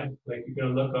side, like you're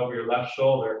going to look over your left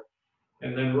shoulder,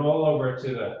 and then roll over to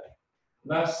the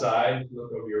left side,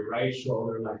 look over your right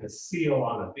shoulder like a seal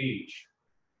on a beach.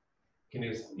 You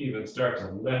can even start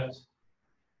to lift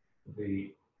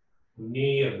the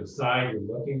knee of the side you're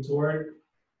looking toward.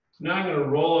 So now I'm going to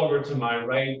roll over to my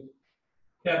right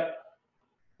hip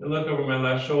and look over my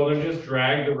left shoulder and just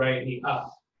drag the right knee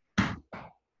up.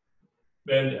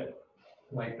 Bend it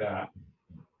like that.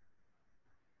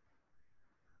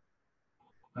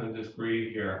 And just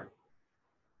breathe here.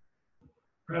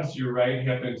 Press your right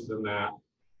hip into the mat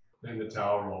and the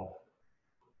towel roll.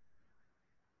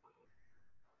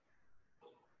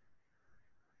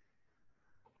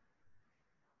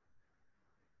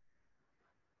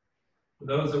 For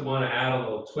those that want to add a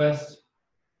little twist,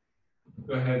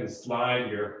 go ahead and slide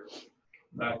your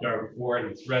left arm forward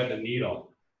and thread the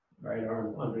needle. Right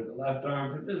arm under the left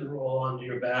arm, and just roll onto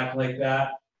your back like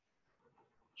that.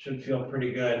 Should feel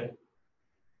pretty good.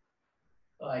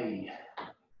 Aye.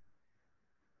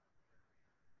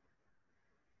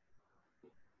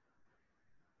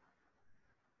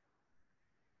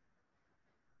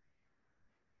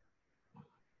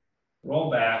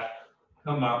 Roll back,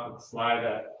 come up and slide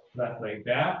that left leg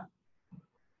back.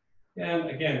 And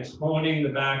again, toning the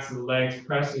backs of the legs,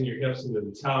 pressing your hips into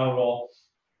the towel roll.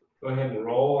 Go ahead and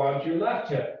roll onto your left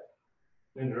hip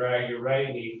and drag your right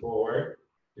knee forward.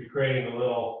 You're creating a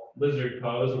little lizard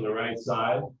pose on the right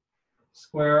side.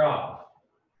 Square off.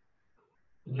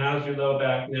 And how's your low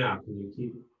back now? Can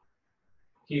you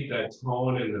keep that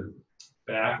tone in the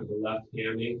back of the left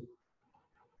hammy?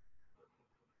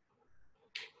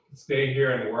 Stay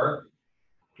here and work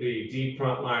the deep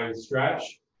front line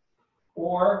stretch,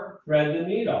 or thread the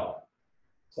needle.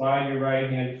 Slide your right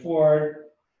hand forward,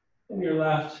 and your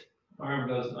left arm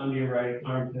goes under your right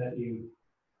armpit. You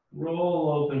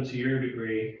roll open to your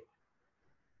degree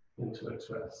into a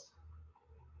twist.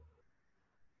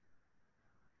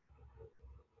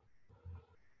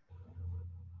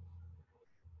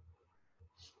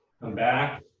 Come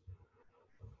back.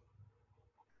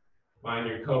 Find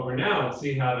your Cobra now and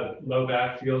see how the low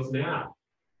back feels now.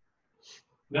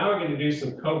 Now we're going to do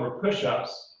some Cobra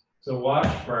push-ups. So watch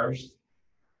first.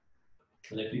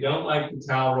 And if you don't like the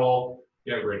towel roll,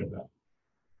 get rid of it.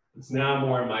 It's now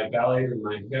more in my belly than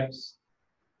my hips,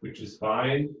 which is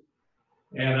fine.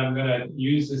 And I'm gonna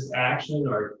use this action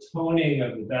or toning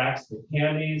of the backs of the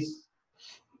hammies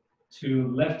to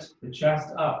lift the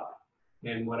chest up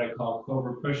in what I call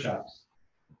cobra push-ups.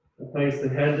 I place the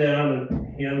head down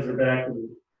and hands are back to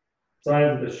the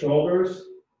sides of the shoulders.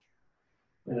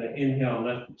 And I inhale,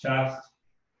 lift the chest,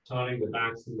 toning the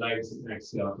backs of the legs, and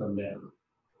exhale, come down.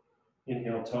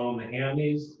 Inhale, tone the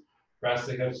hammies, press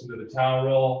the hips into the towel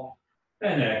roll,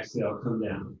 and exhale, come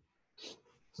down.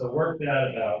 So work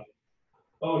that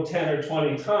about 10 or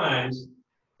 20 times,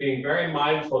 being very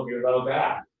mindful of your low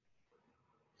back.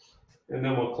 And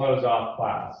then we'll close off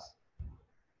class.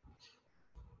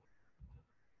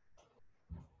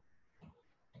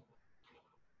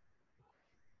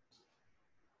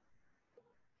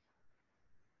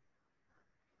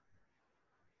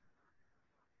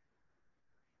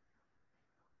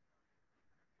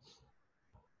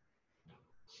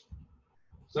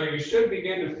 So you should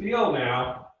begin to feel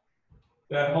now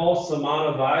that whole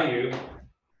Samana Vayu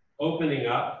opening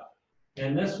up.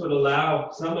 And this would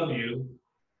allow some of you,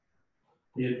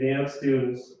 the advanced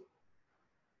students,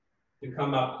 to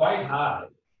come up quite high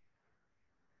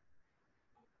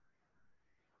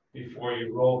before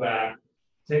you roll back.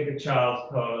 Take a child's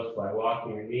pose by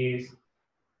walking your knees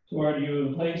toward you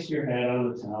and place your head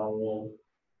on the towel roll.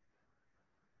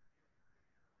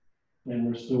 And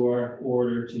restore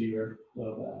order to your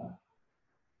low back.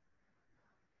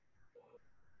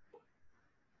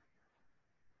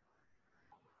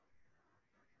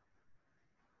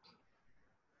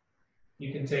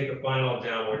 You can take a final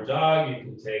downward dog. You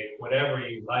can take whatever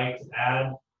you'd like to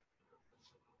add.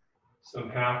 Some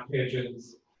half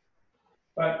pigeons.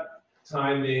 But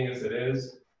time being as it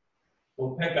is,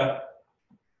 we'll pick up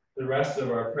the rest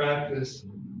of our practice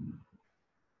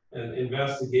and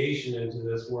investigation into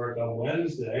this work on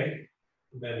Wednesday,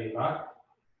 Benny Buck.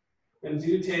 And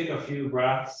do take a few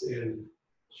breaths in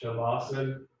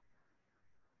Shavasana.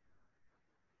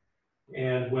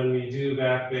 And when we do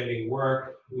back bending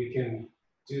work, we can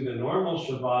do the normal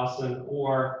Shavasana,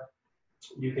 or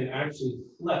you can actually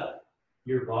flip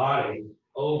your body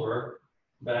over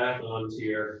back onto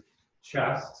your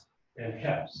chest and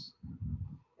hips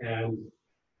and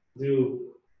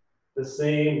do the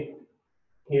same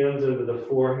hands over the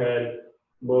forehead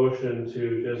motion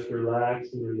to just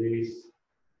relax and release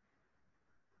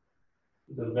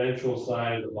the ventral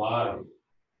side of the body.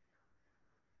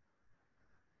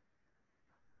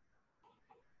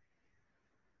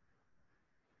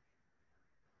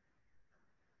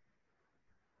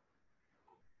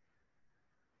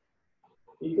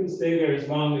 You can stay there as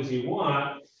long as you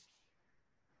want,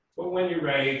 but when you're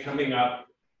ready, coming up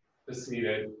to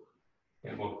seated,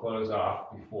 and we'll close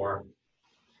off before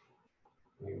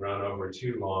we run over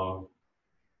too long.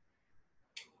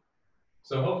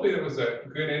 So hopefully that was a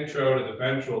good intro to the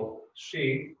ventral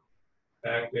sheath,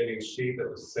 back bending sheath that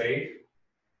was safe.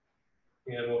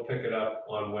 And we'll pick it up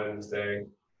on Wednesday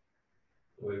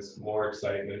with more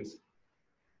excitement.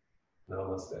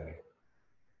 Namaste.